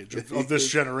package of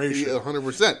this generation.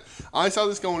 100%. I saw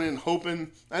this going in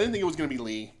hoping. I didn't think it was going to be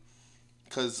Lee,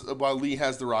 because while Lee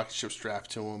has the rocket ship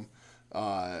strapped to him,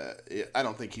 I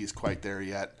don't think he's quite there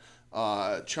yet.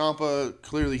 Ciampa,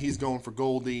 clearly he's going for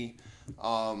Goldie.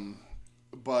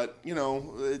 But,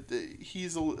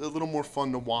 he's a little more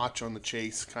fun to watch on the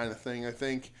chase kind of thing, I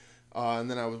think. And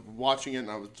then I was watching it,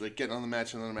 and I was like getting on the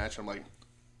match, and then the match, I'm like,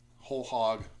 whole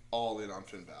hog, all in on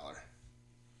Finn Balor.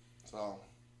 So,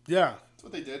 yeah. That's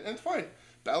what they did, and it's fine.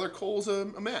 Balor Cole's a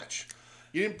match.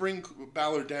 You didn't bring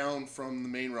Balor down from the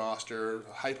main roster,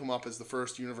 hype him up as the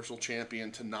first Universal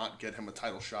Champion to not get him a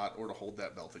title shot or to hold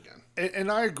that belt again.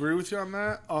 And I agree with you on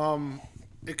that.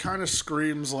 It kind of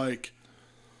screams like,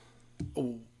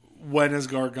 when is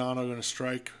Gargano going to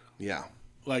strike? Yeah.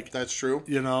 Like, that's true.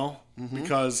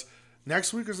 Because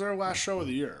next week is their last show of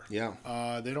the year. Yeah.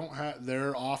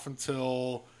 They're off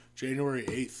until January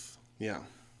 8th. Yeah.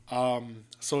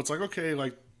 So it's like, okay,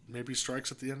 like, maybe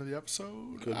strikes at the end of the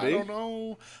episode. Could be. I don't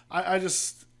know.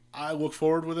 I look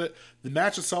forward with it. The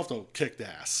match itself, though, kicked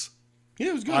ass. Yeah,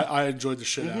 it was good. I enjoyed the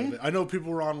shit out of it. I know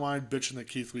people were online bitching that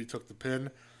Keith Lee took the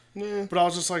pin. But I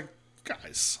was just like,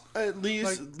 guys.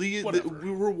 We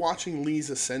were watching Lee's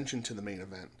ascension to the main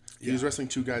event. He was wrestling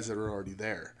two guys that are already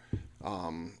there.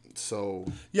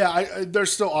 Yeah,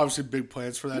 there's still obviously big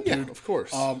plans for that dude. Yeah, of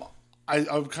course.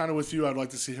 I'm kind of with you. I'd like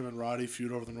to see him and Roddy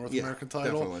feud over the North American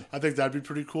title. Definitely. I think that'd be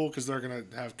pretty cool because they're going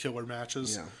to have killer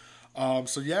matches.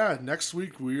 Yeah. Next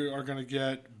week we are going to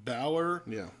get Balor,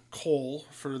 Cole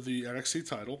for the NXT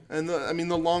title. And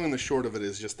the long and the short of it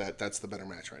is just that's the better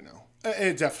match right now.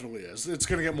 It definitely is. It's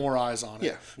going to get more eyes on it.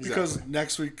 Yeah, exactly. Because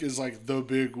next week is like the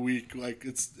big week. Like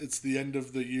it's the end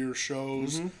of the year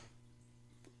shows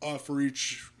for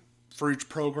each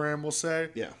program, we'll say.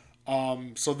 Yeah.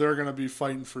 So they're going to be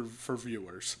fighting for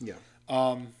viewers. Yeah.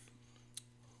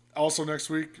 Also next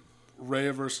week,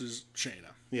 Rhea versus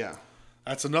Shayna. Yeah.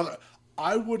 That's another.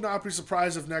 I would not be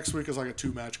surprised if next week is like a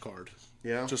 2-match card.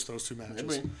 Yeah. Just those 2 matches.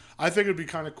 Maybe. I think it'd be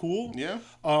kind of cool. Yeah.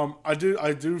 I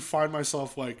do find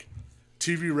myself like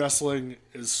TV wrestling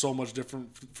is so much different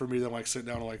for me than like sitting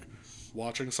down and like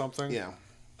watching something. Yeah.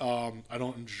 I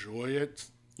don't enjoy it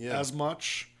as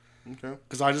much. Okay.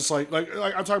 Because I just like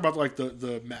I'm talking about like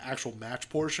the actual match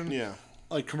portion. Yeah.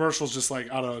 Like commercials, just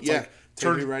like I don't know. It's like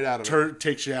take you right out of it.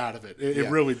 Takes you out of it. It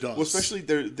really does. Well, especially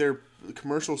their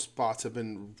commercial spots have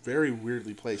been very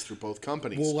weirdly placed through both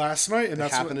companies. Well, last night, and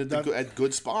that's happened at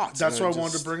good spots. That's what I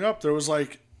wanted to bring up. There was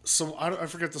like some I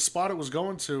forget the spot it was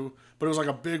going to, but it was like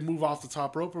a big move off the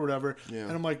top rope or whatever. Yeah.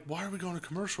 And I'm like, why are we going to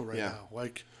commercial right now?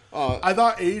 Like, I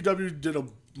thought AEW did a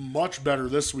much better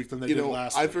this week than they did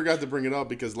last week. I forgot to bring it up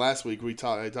because last week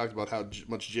I talked about how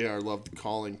much JR loved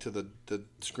calling to the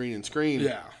screen.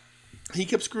 Yeah. He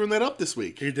kept screwing that up this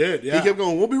week. He did, yeah. He kept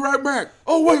going, we'll be right back.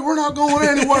 Oh, wait, we're not going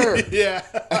anywhere. Yeah.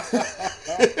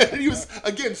 He was,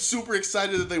 again, super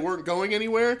excited that they weren't going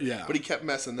anywhere. Yeah. But he kept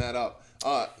messing that up.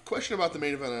 Question about the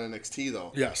main event on NXT,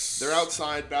 though. Yes. They're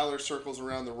outside. Balor circles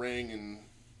around the ring and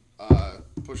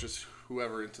pushes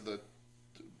whoever into the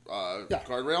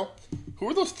guardrail. Who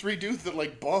are those 3 dudes that,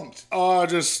 like, bumped?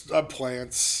 Just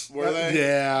plants. Were they?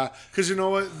 Yeah. Because you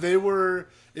know what? They were,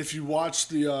 if you watch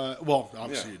the, well,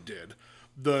 obviously you did,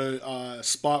 the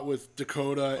spot with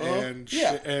Dakota and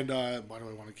why do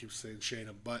I want to keep saying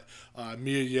Shayna, but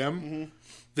Mia Yim. Mm-hmm.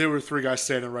 They were 3 guys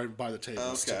standing right by the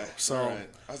tables. Okay. Too. So right.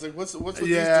 I was like, what's with these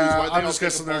dudes? Yeah, I'm just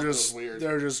guessing they're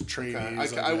just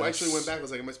trainees. Okay. I actually went back. I was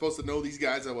like, am I supposed to know these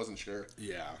guys? I wasn't sure.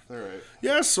 Yeah. All right.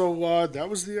 Yeah. So that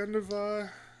was the end of.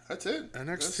 That's it. NXT.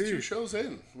 That's 2 shows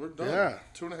in. We're done. Yeah.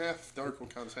 2.5. Dark will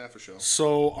count as half a show.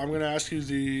 So I'm going to ask you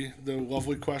the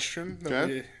lovely question that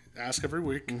we ask every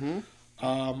week. Mm-hmm.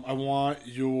 I want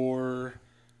your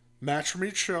match from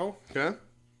each show. Okay.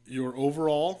 Your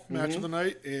overall match of the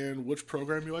night, and which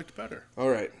program you liked better. All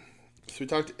right. So we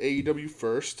talked AEW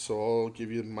first, so I'll give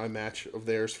you my match of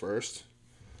theirs first.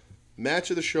 Match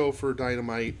of the show for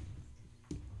Dynamite,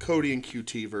 Cody and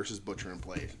QT versus Butcher and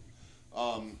Blade.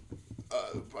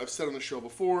 I've said on the show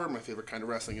before, my favorite kind of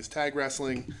wrestling is tag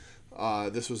wrestling.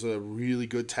 This was a really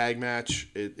good tag match.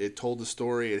 It told the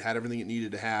story. It had everything it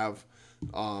needed to have.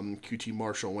 QT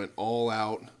Marshall went all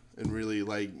out and really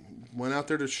went out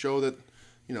there to show that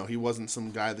he wasn't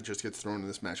some guy that just gets thrown in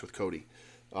this match with Cody.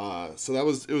 So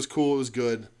it was cool. It was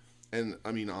good. And,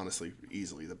 I mean, honestly,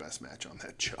 easily the best match on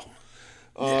that show.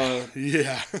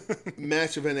 Yeah.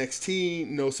 Match of NXT,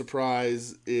 no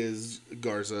surprise, is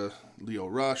Garza, Lio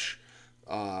Rush.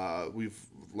 We've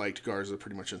liked Garza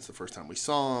pretty much since the first time we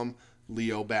saw him.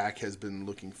 Lio back has been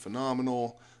looking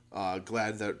phenomenal.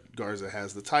 Glad that Garza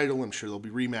has the title. I'm sure there'll be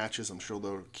rematches. I'm sure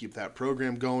they'll keep that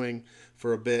program going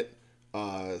for a bit.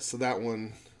 So that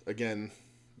one, again,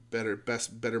 better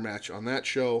match on that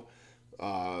show.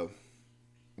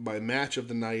 My match of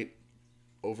the night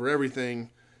over everything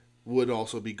would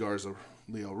also be Garza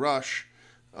Lio Rush.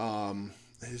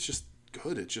 It's just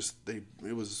good.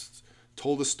 It was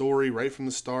told a story right from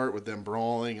the start with them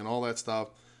brawling and all that stuff.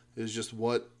 It was just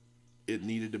what it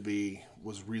needed to be.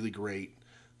 Was really great.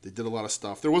 They did a lot of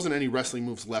stuff. There wasn't any wrestling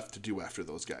moves left to do after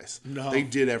those guys. No. They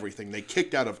did everything. They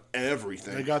kicked out of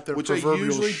everything. They got their which I proverbial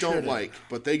usually shit don't in. like,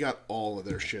 but they got all of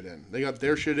their shit in. They got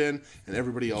their shit in, and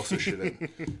everybody else's shit in.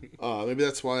 Maybe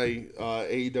that's why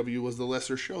AEW was the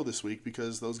lesser show this week,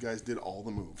 because those guys did all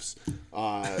the moves.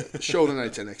 Show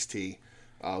tonight's NXT,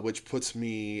 which puts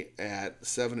me at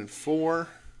 7-4,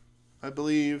 I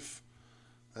believe.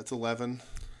 That's 11.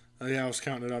 Yeah, I was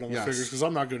counting it out on the figures because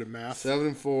I'm not good at math.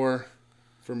 7-4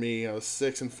 for me. I was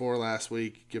 6-4 last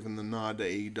week, giving the nod to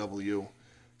AEW.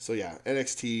 So yeah,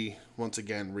 NXT once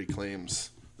again reclaims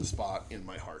the spot in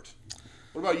my heart.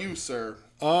 What about you, sir?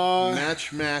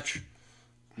 Match,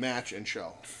 and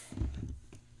show.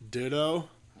 Ditto.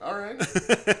 All right.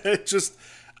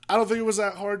 I don't think it was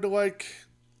that hard to like.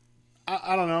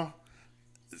 I don't know.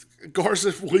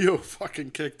 Garza Leo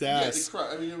fucking kicked ass. Yeah,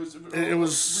 I mean, it was really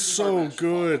so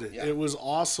good. Yeah. It was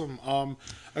awesome.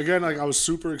 Again, I was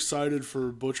super excited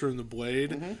for Butcher and the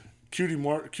Blade. Mm-hmm.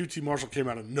 QT Marshall came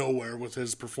out of nowhere with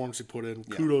his performance he put in.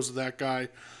 Kudos to that guy.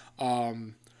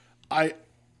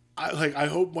 I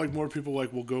hope more people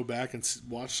will go back and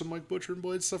watch some Butcher and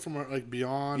Blade stuff from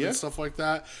Beyond and stuff like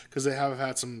that, because they have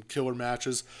had some killer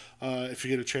matches. If you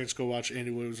get a chance, go watch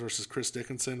Andy Williams versus Chris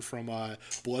Dickinson from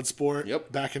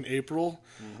Bloodsport back in April.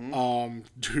 Mm-hmm.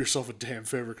 Do yourself a damn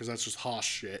favor, because that's just hoss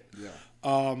shit. Yeah.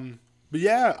 But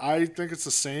yeah, I think it's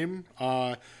the same.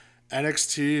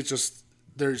 NXT just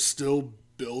they're still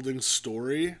building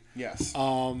story. Yes.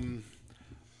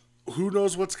 Who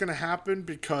knows what's going to happen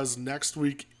because next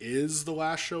week is the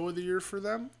last show of the year for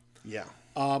them. Yeah.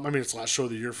 I mean, it's the last show of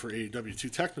the year for AEW too,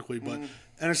 technically, but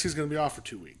NXT is going to be off for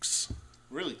 2 weeks.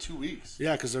 Really, 2 weeks?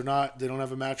 Yeah, because they don't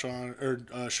have a match on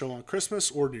or show on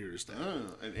Christmas or New Year's Day.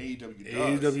 And AEW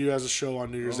does. AEW has a show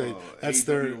on New Year's Day. That's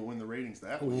AEW will win the ratings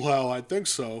that week. Well, I think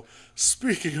so.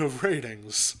 Speaking of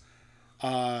ratings,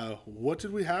 what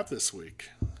did we have this week?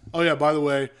 Oh yeah, by the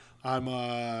way, I'm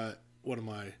what am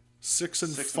I? 6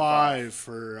 and 5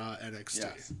 for NXT.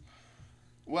 Yes.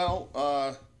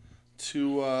 Well,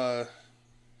 to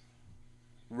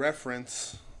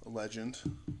reference a legend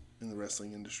in the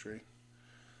wrestling industry,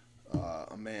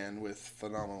 a man with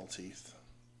phenomenal teeth,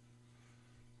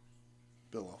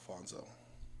 Bill Alfonso.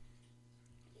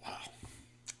 Wow.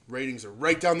 Ratings are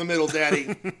right down the middle,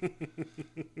 Daddy.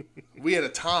 We had a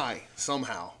tie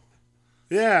somehow.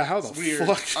 Yeah, how the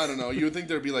fuck? I don't know. You would think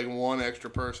there'd be like one extra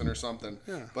person or something.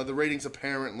 Yeah. But the ratings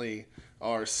apparently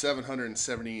are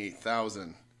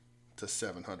 778,000 to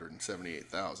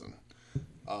 778,000.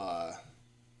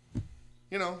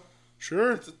 You know.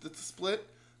 Sure. It's a split.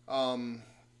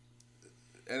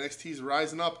 NXT's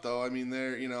rising up though. I mean,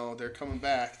 they're coming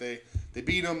back. They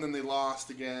beat them, then they lost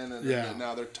again, and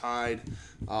now they're tied.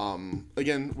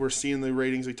 Again, we're seeing the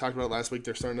ratings we talked about last week.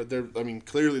 They're starting to.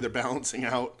 Clearly they're balancing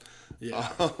out. Yeah.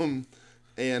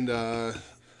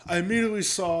 I immediately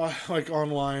saw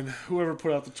online whoever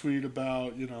put out the tweet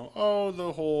about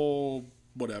the whole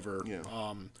whatever.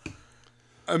 Yeah.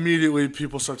 Immediately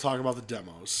people start talking about the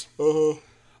demos.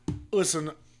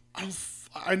 Listen,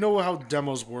 I know how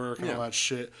demos work and all that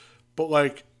shit,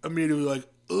 but immediately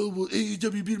oh well,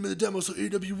 AEW beat him in the demo, so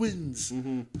AEW wins.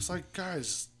 Mm-hmm. It's like,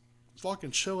 guys,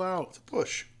 fucking chill out. It's a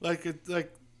push.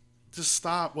 Just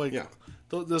stop.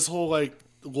 This whole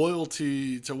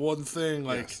loyalty to one thing.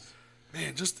 Man,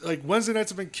 just Wednesday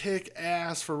nights have been kick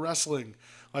ass for wrestling.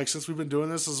 Since we've been doing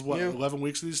this, is 11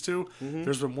 weeks of these two. Mm-hmm.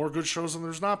 There's been more good shows than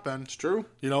there's not been. It's true.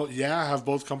 Have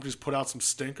both companies put out some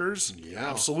stinkers? Yeah,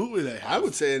 absolutely they have. I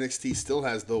would say NXT still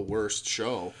has the worst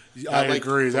show. I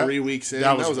agree. 3 weeks in,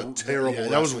 that was a terrible. Yeah,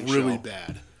 that was really show.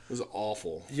 bad. It was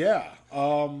awful. Yeah.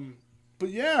 But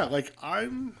yeah,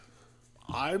 I'm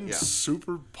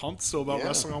super pumped still about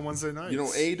wrestling on Wednesday nights.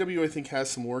 AEW I think has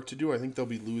some work to do. I think they'll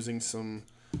be losing some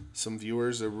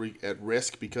viewers at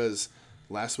risk because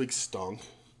last week stunk.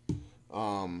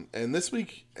 And this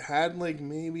week had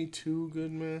maybe 2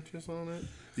 good matches on it.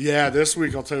 Yeah, this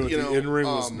week I'll tell you what, the in-ring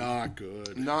was not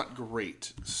good. Not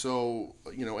great. So,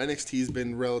 NXT's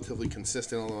been relatively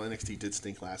consistent, although NXT did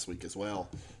stink last week as well.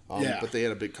 But they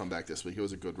had a big comeback this week. It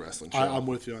was a good wrestling show. I'm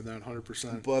with you on that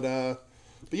 100%.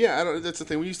 But yeah, that's the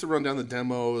thing. We used to run down the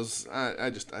demos. I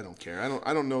don't care.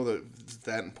 I don't know that it's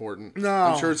that important. No.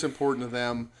 I'm sure it's important to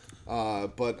them.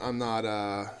 But I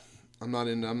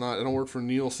don't work for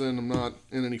Nielsen. I'm not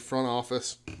in any front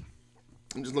office.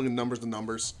 I'm just looking numbers to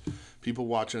numbers. People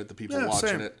watching it, the people watching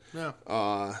same. it. Yeah.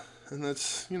 And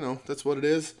that's what it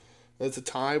is. That's a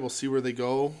tie. We'll see where they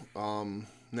go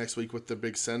next week with the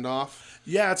big send-off.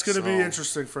 Yeah, it's going to be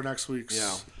interesting for next week's.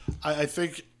 Yeah. I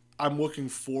think I'm looking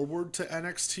forward to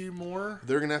NXT more.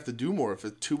 They're going to have to do more. If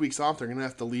it's 2 weeks off, they're going to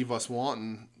have to leave us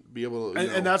wanting. Be able to,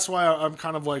 and that's why I'm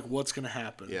kind of what's going to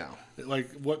happen? Yeah.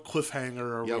 What cliffhanger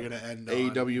are we going to end on?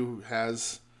 AEW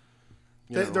has.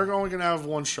 They're only going to have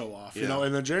one show off,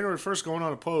 and then January 1st going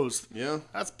unopposed. Yeah.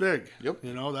 That's big. Yep.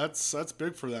 That's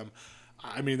big for them.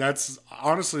 I mean, that's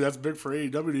big for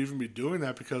AEW to even be doing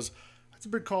that because that's a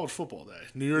big college football day.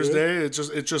 New Year's Day, it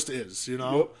just is,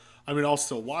 Yep. I mean, I'll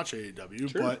still watch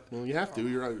AEW, sure. but you have to.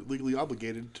 You're legally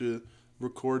obligated to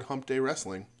record Hump Day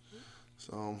Wrestling.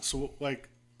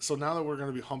 So now that we're going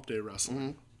to be Hump Day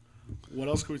Wrestling, what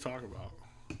else can we talk about?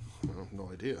 I have no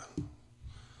idea.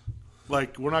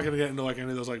 We're not going to get into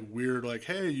any of those weird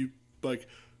hey, you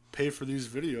pay for these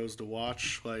videos to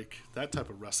watch that type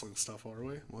of wrestling stuff, are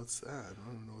we? What's that?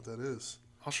 I don't know what that is.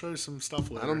 I'll show you some stuff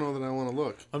later. I don't know that I want to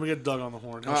look. Let me get Doug on the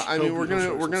horn.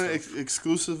 We're gonna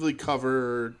exclusively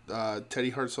cover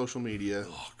Teddy Hart's social media.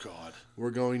 Oh God.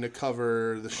 We're going to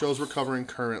cover the shows we're covering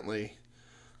currently.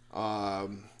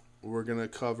 We're gonna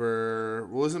cover.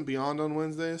 Well, isn't Beyond on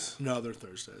Wednesdays? No, they're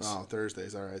Thursdays. Oh,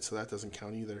 Thursdays. All right, so that doesn't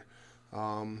count either.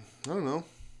 I don't know.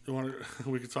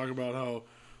 We could talk about how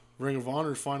Ring of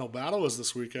Honor's final battle is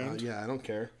this weekend. Yeah, I don't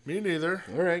care. Me neither.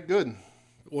 All right, good.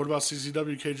 What about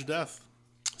CZW Cage of Death?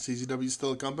 CZW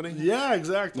still a company? Yeah,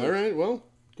 exactly. All right, well,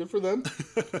 good for them.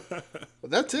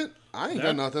 But that's it. I ain't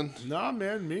got nothing. Nah,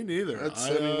 man, me neither. Those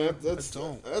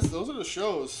are the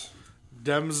shows.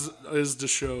 Dems is the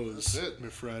shows, that's it. my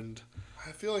friend.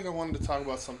 I feel like I wanted to talk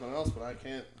about something else, but I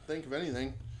can't think of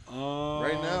anything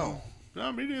right now.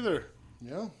 No, me neither.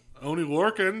 Yeah. Oni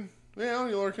Lorcan. Yeah,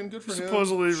 Oni Lorcan. Good for him.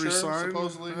 Supposedly resigned.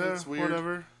 Supposedly. It's weird.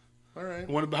 Whatever. All right.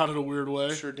 Went about it a weird way.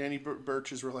 I'm sure Danny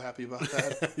Birch is really happy about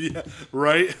that. Yeah,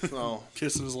 right? So.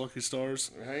 Kissing his lucky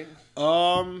stars. Right?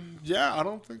 Yeah, I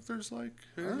don't think there's, like,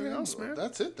 anything else, man.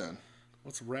 That's it, then.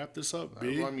 Let's wrap this up,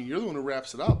 B. Well, I mean, you're the one who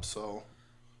wraps it up, so...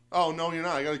 Oh, no, you're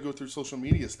not. I got to go through social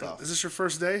media stuff. Is this your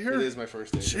first day here? It is my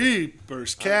first day.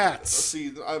 Jeepers, cats. See,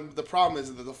 the problem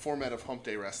is that the format of Hump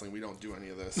Day Wrestling, we don't do any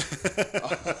of this.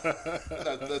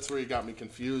 That's where you got me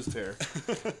confused here.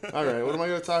 All right, what am I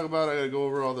going to talk about? I got to go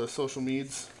over all the social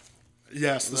medias.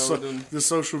 Yes, the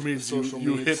social media.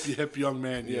 You hip young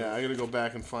man. Yeah, I got to go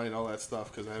back and find all that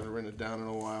stuff because I haven't written it down in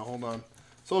a while. Hold on.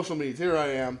 Social medias. Here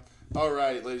I am. All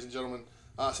right, ladies and gentlemen.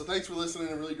 So thanks for listening.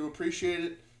 I really do appreciate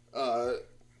it.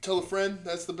 Tell a friend.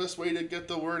 That's the best way to get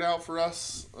the word out for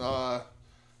us. Tell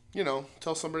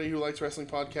somebody who likes wrestling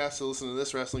podcasts to listen to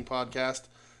this wrestling podcast,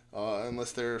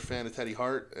 unless they're a fan of Teddy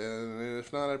Hart. And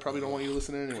if not, I probably don't want you to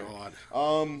listen anyway. God.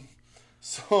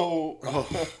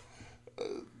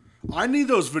 I need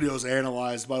those videos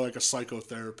analyzed by like a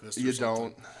psychotherapist. You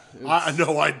don't. I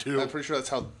know I do. I'm pretty sure that's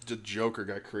how the Joker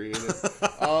got created.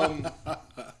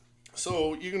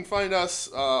 So you can find us,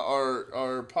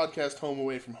 our podcast Home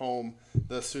Away From Home,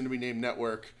 the soon-to-be-named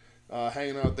network,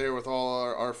 hanging out there with all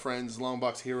our friends,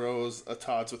 Longbox Heroes,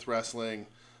 Tots with Wrestling,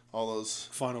 all those...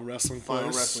 Final Wrestling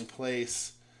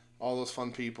Place, all those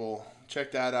fun people.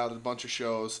 Check that out, a bunch of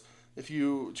shows.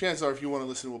 Chances are, if you want to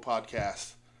listen to a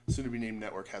podcast, soon-to-be-named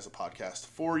network has a podcast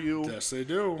for you. Yes, they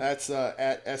do. That's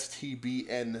at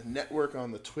STBN Network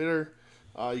on the Twitter.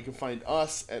 You can find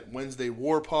us at Wednesday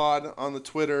War Pod on the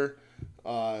Twitter.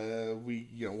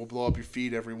 We'll blow up your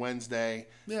feed every Wednesday.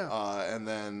 Yeah. And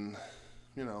then,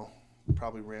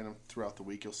 probably random throughout the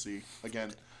week you'll see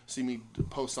me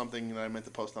post something that I meant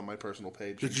to post on my personal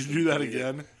page. Did you do that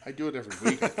again? I do it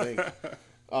every week, I think.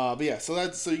 But yeah, so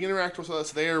you can interact with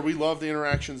us there. We love the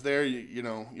interactions there.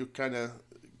 You kind of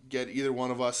get either one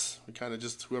of us. We kind of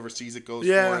just whoever sees it goes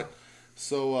for it.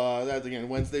 So that's again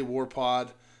Wednesday War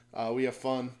Pod. We have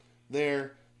fun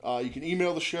there. You can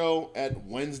email the show at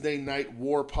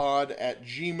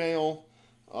WednesdayNightWarPod@gmail.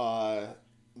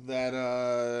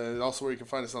 That also where you can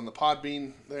find us on the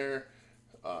Podbean there.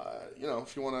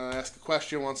 If you want to ask a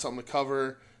question, want something to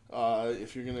cover,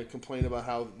 if you're going to complain about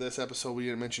how this episode we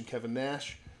didn't mention Kevin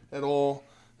Nash at all,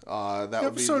 the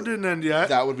episode didn't end yet.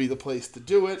 That would be the place to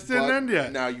do it. It didn't end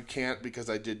yet. Now you can't because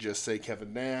I did just say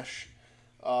Kevin Nash.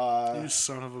 You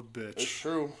son of a bitch. It's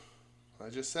true. I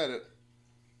just said it.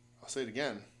 I'll say it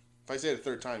again. If I say it a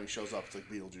third time, he shows up. It's like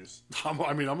Beetlejuice. I'm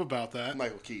about that.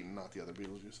 Michael Keaton, not the other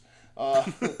Beetlejuice.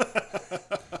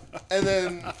 And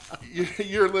then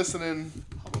you're listening.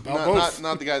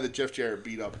 Not the guy that Jeff Jarrett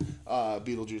beat up,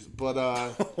 Beetlejuice. But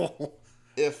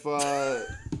if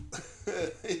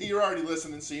you're already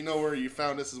listening, so you know where you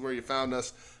found us is where you found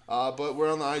us. But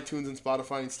we're on the iTunes and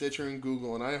Spotify and Stitcher and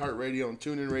Google and iHeartRadio and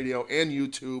TuneIn Radio and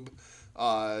YouTube.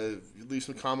 Leave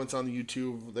some comments on the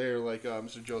YouTube there, like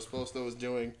Mr. Joe Sposto was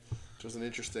doing, which was an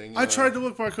interesting. I tried to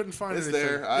look, but I couldn't find anything. It's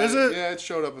there. Is it? Yeah, it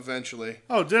showed up eventually.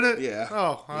 Oh, did it? Yeah.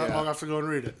 Oh, I'll have to go and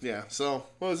read it. Yeah. So,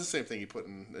 it was the same thing you put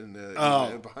in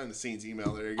the behind the scenes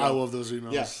email. There you go. I love those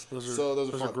emails. Yeah. Those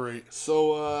are great.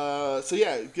 So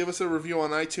yeah, give us a review on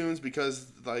iTunes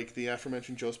because, like the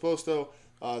aforementioned Joe Sposto,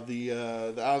 the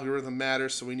algorithm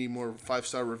matters, so we need more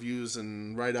 5-star reviews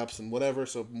and write-ups and whatever,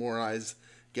 so more eyes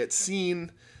get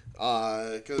seen.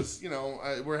 Because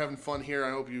we're having fun here.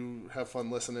 I hope you have fun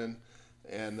listening.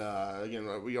 And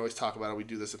again, we always talk about it. We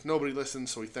do this if nobody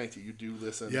listens, so we thank that you do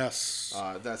listen. Yes,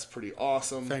 that's pretty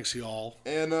awesome. Thanks, y'all.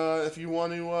 And if you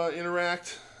want to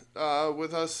interact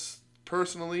with us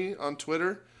personally on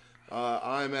Twitter,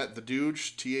 I'm at the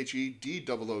Dooge,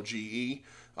 TheDooge.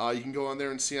 You can go on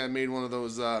there and see I made one of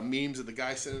those memes of the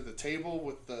guy sitting at the table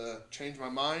with the "Change My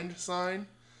Mind" sign.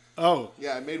 Oh.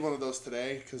 Yeah, I made one of those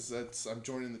today because I'm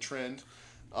joining the trend.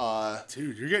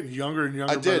 Dude, you're getting younger and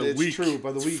younger by the week. It's true,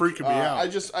 by the week. It's freaking me out. I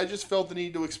just felt the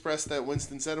need to express that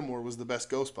Winston Zeddemore was the best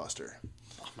Ghostbuster.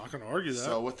 I'm not going to argue that.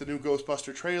 So with the new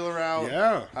Ghostbuster trailer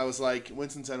out, I was like,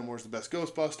 Winston Zeddemore's the best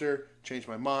Ghostbuster. Changed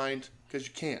my mind because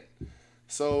you can't.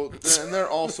 So, and there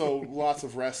are also lots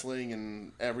of wrestling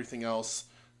and everything else.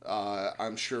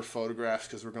 I'm sure photographs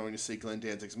because we're going to see Glenn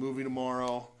Danzig's movie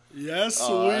tomorrow. Yes, we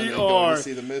are. Going to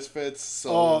see the Misfits.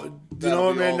 So you know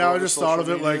what, man? Now I just thought of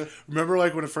it. Media. Like, remember,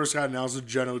 like when it first got announced,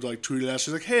 Jenna would like tweeted that.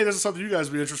 She's like, "Hey, this is something you guys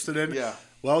would be interested in." Yeah.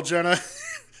 Well, Jenna,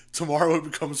 tomorrow it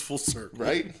becomes full circle.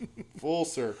 Right? Full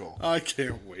circle. I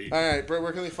can't wait. All right, Brett,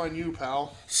 where can they find you,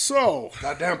 pal? So,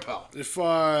 goddamn, pal. If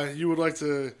you would like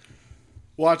to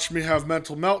watch me have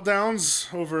mental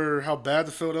meltdowns over how bad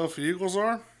the Philadelphia Eagles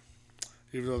are,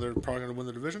 even though they're probably going to win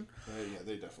the division. Yeah,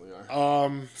 they definitely are.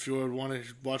 If you would want to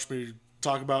watch me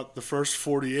talk about the first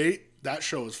 48, that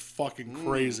show is fucking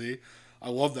crazy. I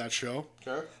love that show.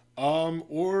 Okay.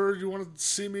 Or you want to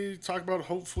see me talk about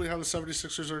hopefully how the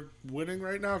 76ers are winning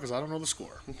right now, because I don't know the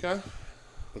score. Okay.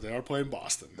 But they are playing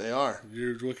Boston. They are.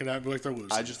 You're looking at me like they're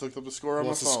losing. I just looked up the score on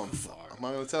my phone. I'm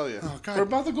not going to tell you. Oh, God. We're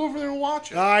about to go over there and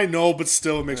watch it. I know, but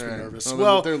still it makes me nervous.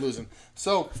 Well, they're losing.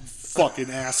 So,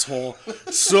 fucking asshole.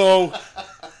 So,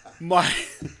 my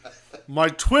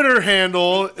Twitter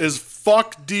handle is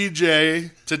fuck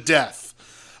DJ to death.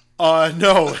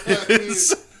 No,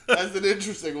 it's... That's an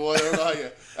interesting one.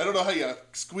 I don't know how you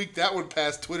squeaked that one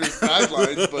past Twitter's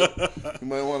guidelines, but you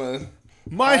might want to.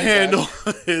 My handle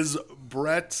is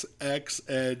Brett X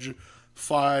Edge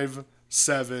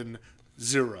 570.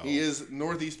 He is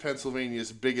Northeast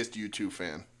Pennsylvania's biggest U2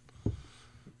 fan.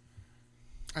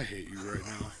 I hate you right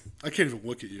now. I can't even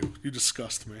look at you. You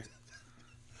disgust me.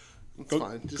 It's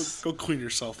fine. Go clean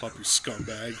yourself up, you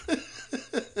scumbag.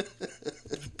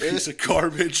 Piece of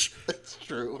garbage. That's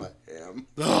true. I am.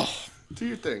 Ugh. Do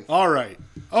your thing. All right.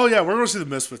 Oh, yeah, we're going to see the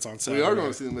Misfits on Saturday. We are going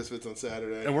to see the Misfits on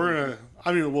Saturday. And we're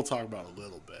going to, we'll talk about it a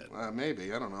little bit.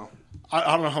 Maybe. I don't know.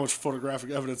 I don't know how much photographic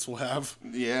evidence we'll have.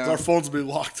 Yeah. Our phones will be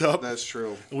locked up. That's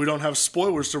true. And we don't have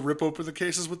spoilers to rip open the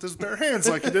cases with his bare hands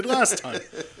like he did last time.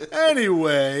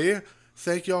 Anyway,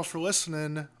 thank y'all for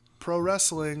listening. Pro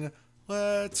Wrestling,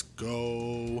 let's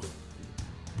go.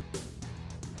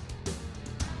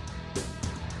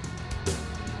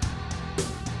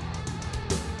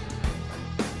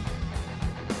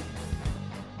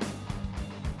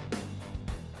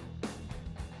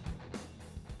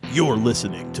 You're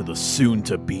listening to the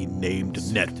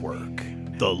soon-to-be-named network,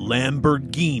 the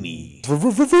Lamborghini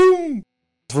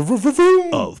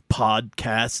of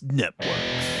podcast networks.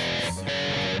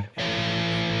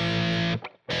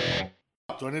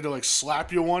 Do I need to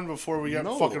slap you one before we get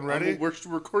fucking ready? We're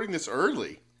recording this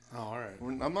early. Oh, all right.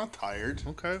 I'm not tired.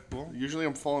 Okay, well. Usually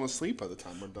I'm falling asleep by the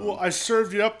time we're done. Well, I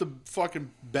served you up the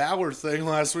fucking Balor thing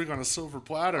last week on a silver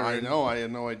platter. I know. I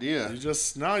had no idea. You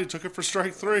took it for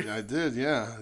strike 3. I did, yeah.